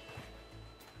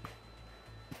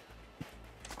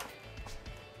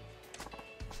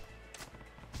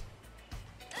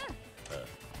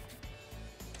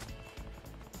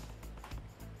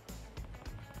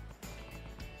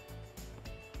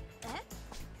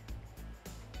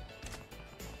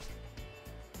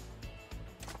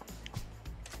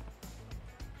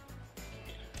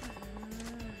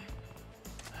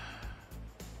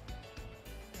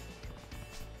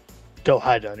 Don't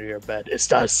hide under your bed. It's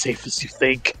not as safe as you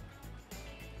think.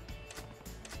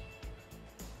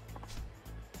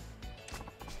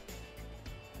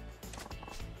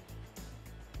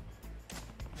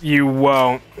 You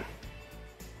won't.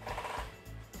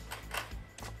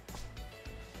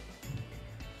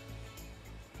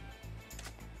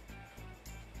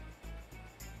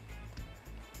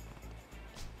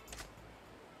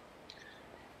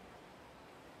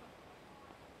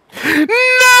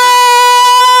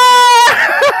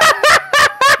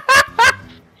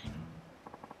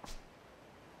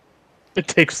 It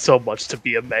takes so much to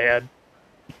be a man.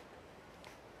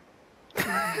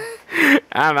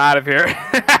 I'm out of here.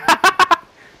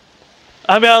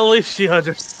 I mean, at least she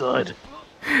understood.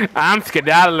 I'm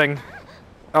skedaddling.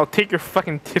 I'll take your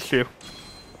fucking tissue.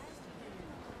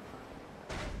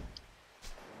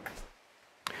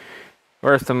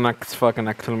 Where's the next fucking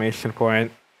exclamation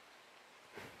point?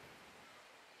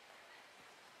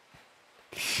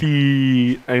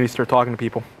 She. I need to start talking to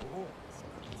people.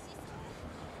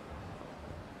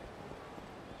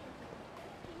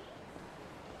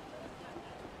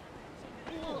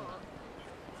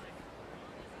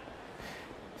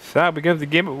 So that begins the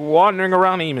game of wandering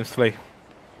around aimlessly.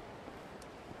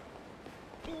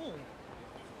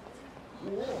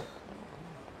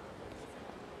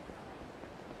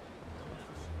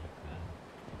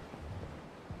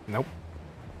 Nope.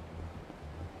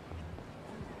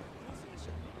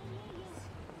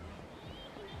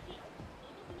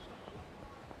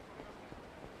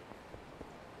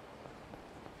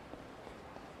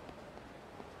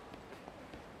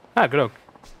 Ah, good old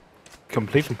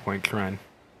completion point, Shrine.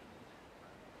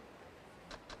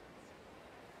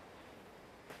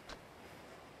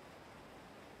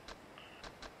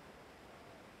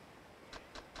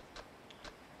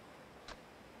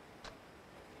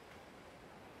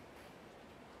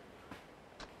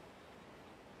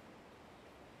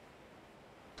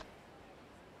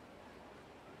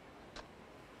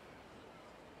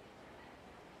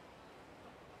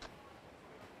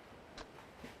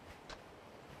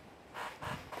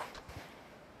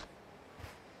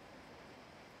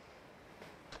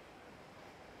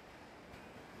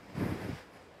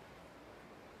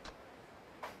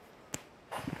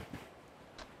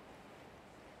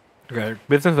 Okay,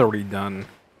 business already done.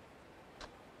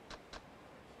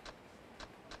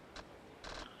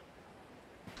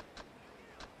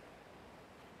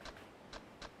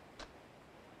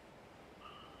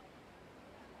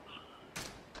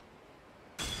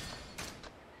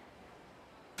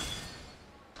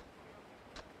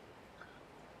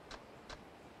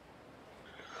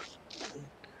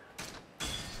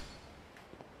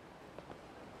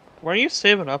 Were you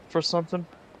saving up for something?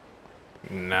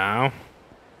 No.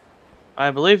 I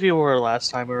believe you were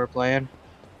last time we were playing.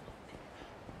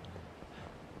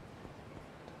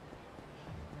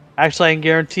 Actually, I can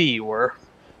guarantee you were.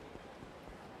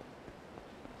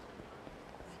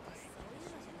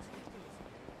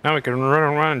 Now we can run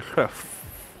around and try to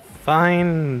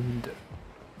find.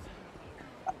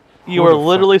 You Who were the fuck-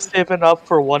 literally saving up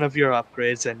for one of your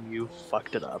upgrades and you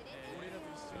fucked it up.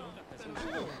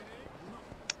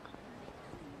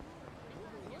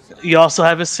 You also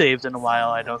haven't saved in a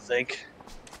while, I don't think.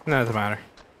 No, doesn't matter.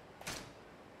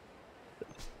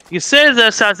 You say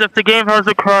this as if the game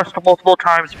hasn't crashed multiple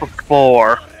times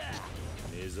before.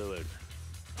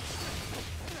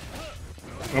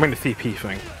 I mean the CP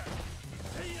thing.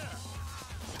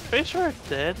 Pretty sure it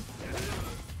did.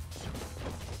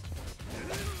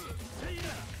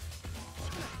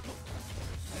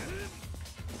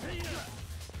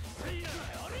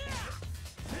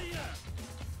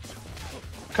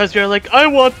 Cause you're like, I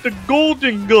want the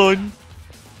golden gun.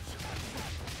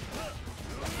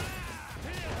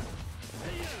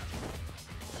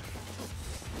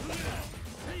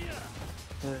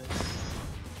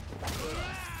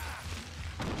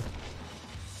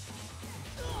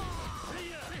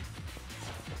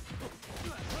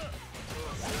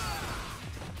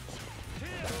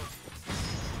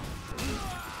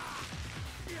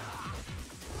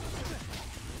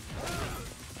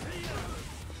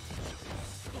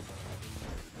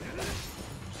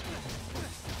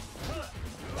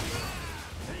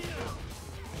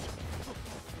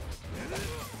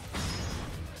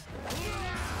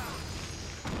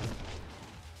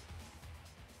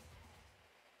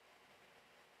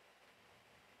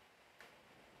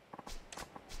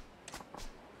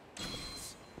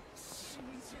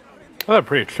 I'm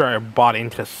pretty sure I bought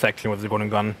into this section with the golden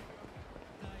gun.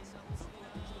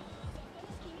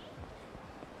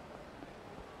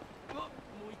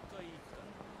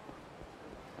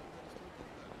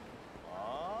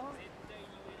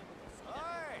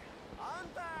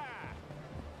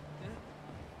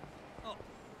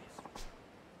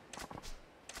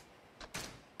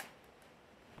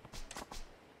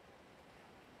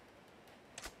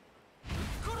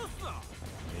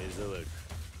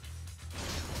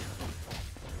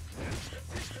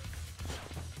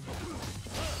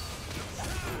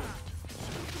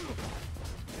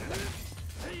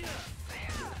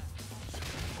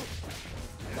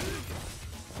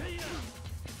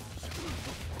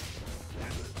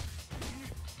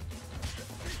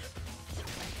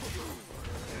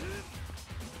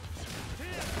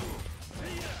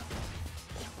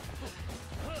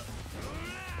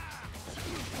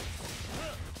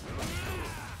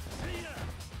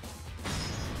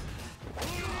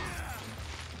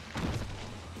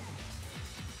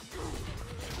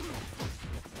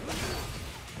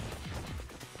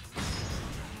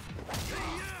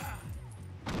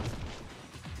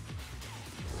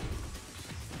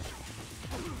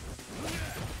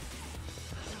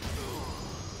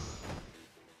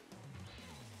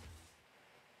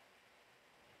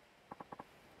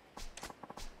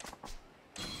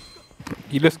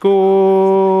 Let's go.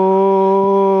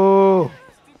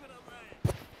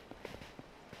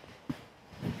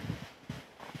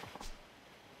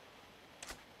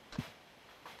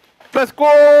 Let's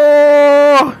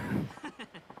go.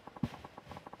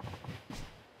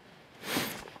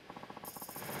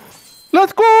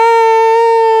 Let's go.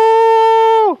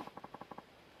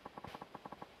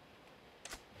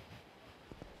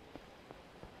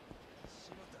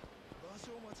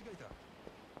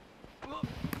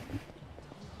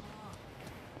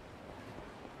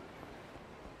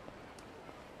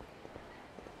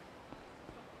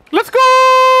 Let's go.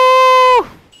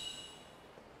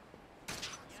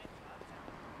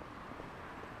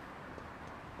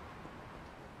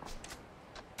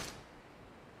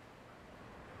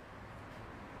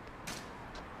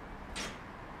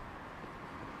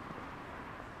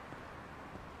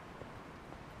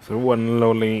 So one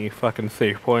lonely fucking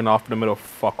safe point off in the middle.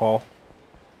 Fuck all.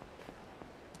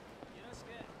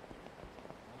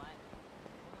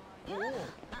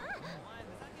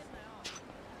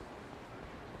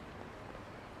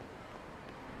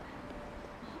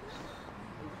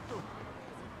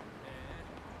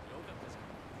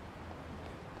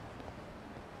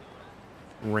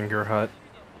 Ringer hut.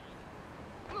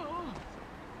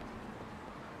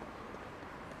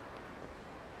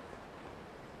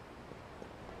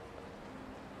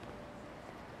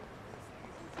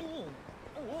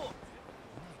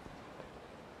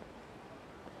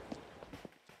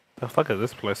 The fuck is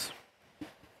this place?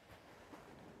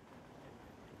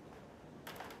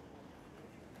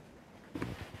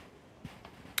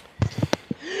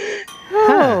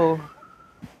 Oh.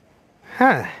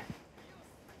 Huh.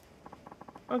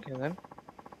 Okay then.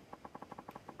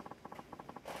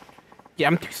 Yeah,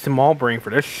 I'm too small brain for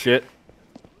this shit.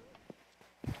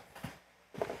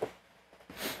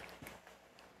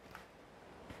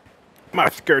 I'm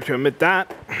not scared to admit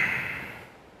that.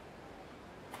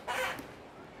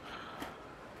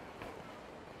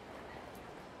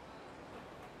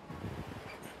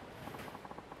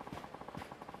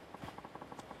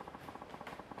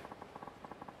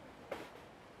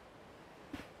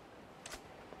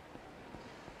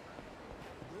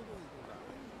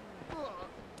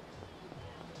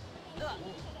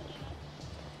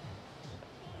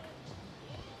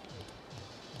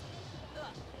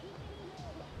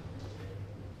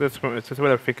 Is this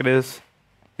what I think it is?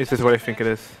 This is what I think it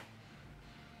is.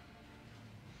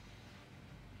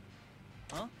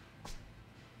 Huh?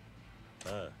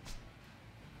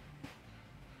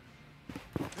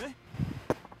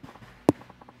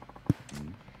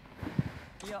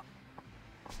 Yeah.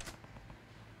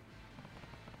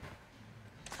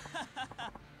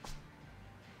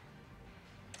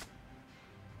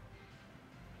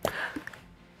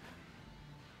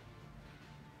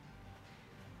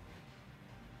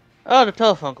 Oh, the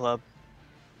telephone club.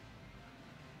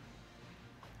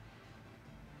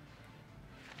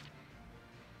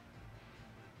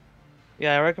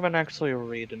 Yeah, I recommend actually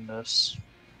reading this.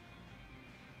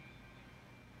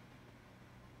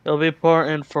 It'll be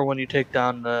important for when you take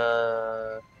down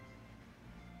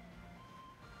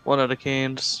one of the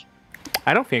canes.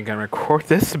 I don't think I can record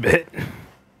this bit.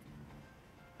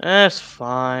 It's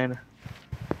fine.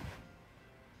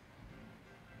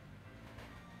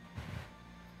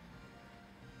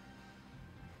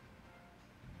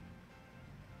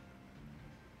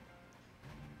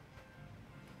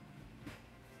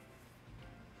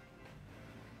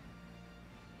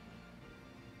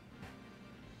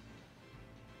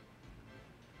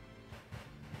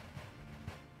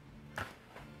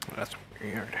 That's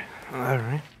weird.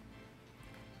 Alright.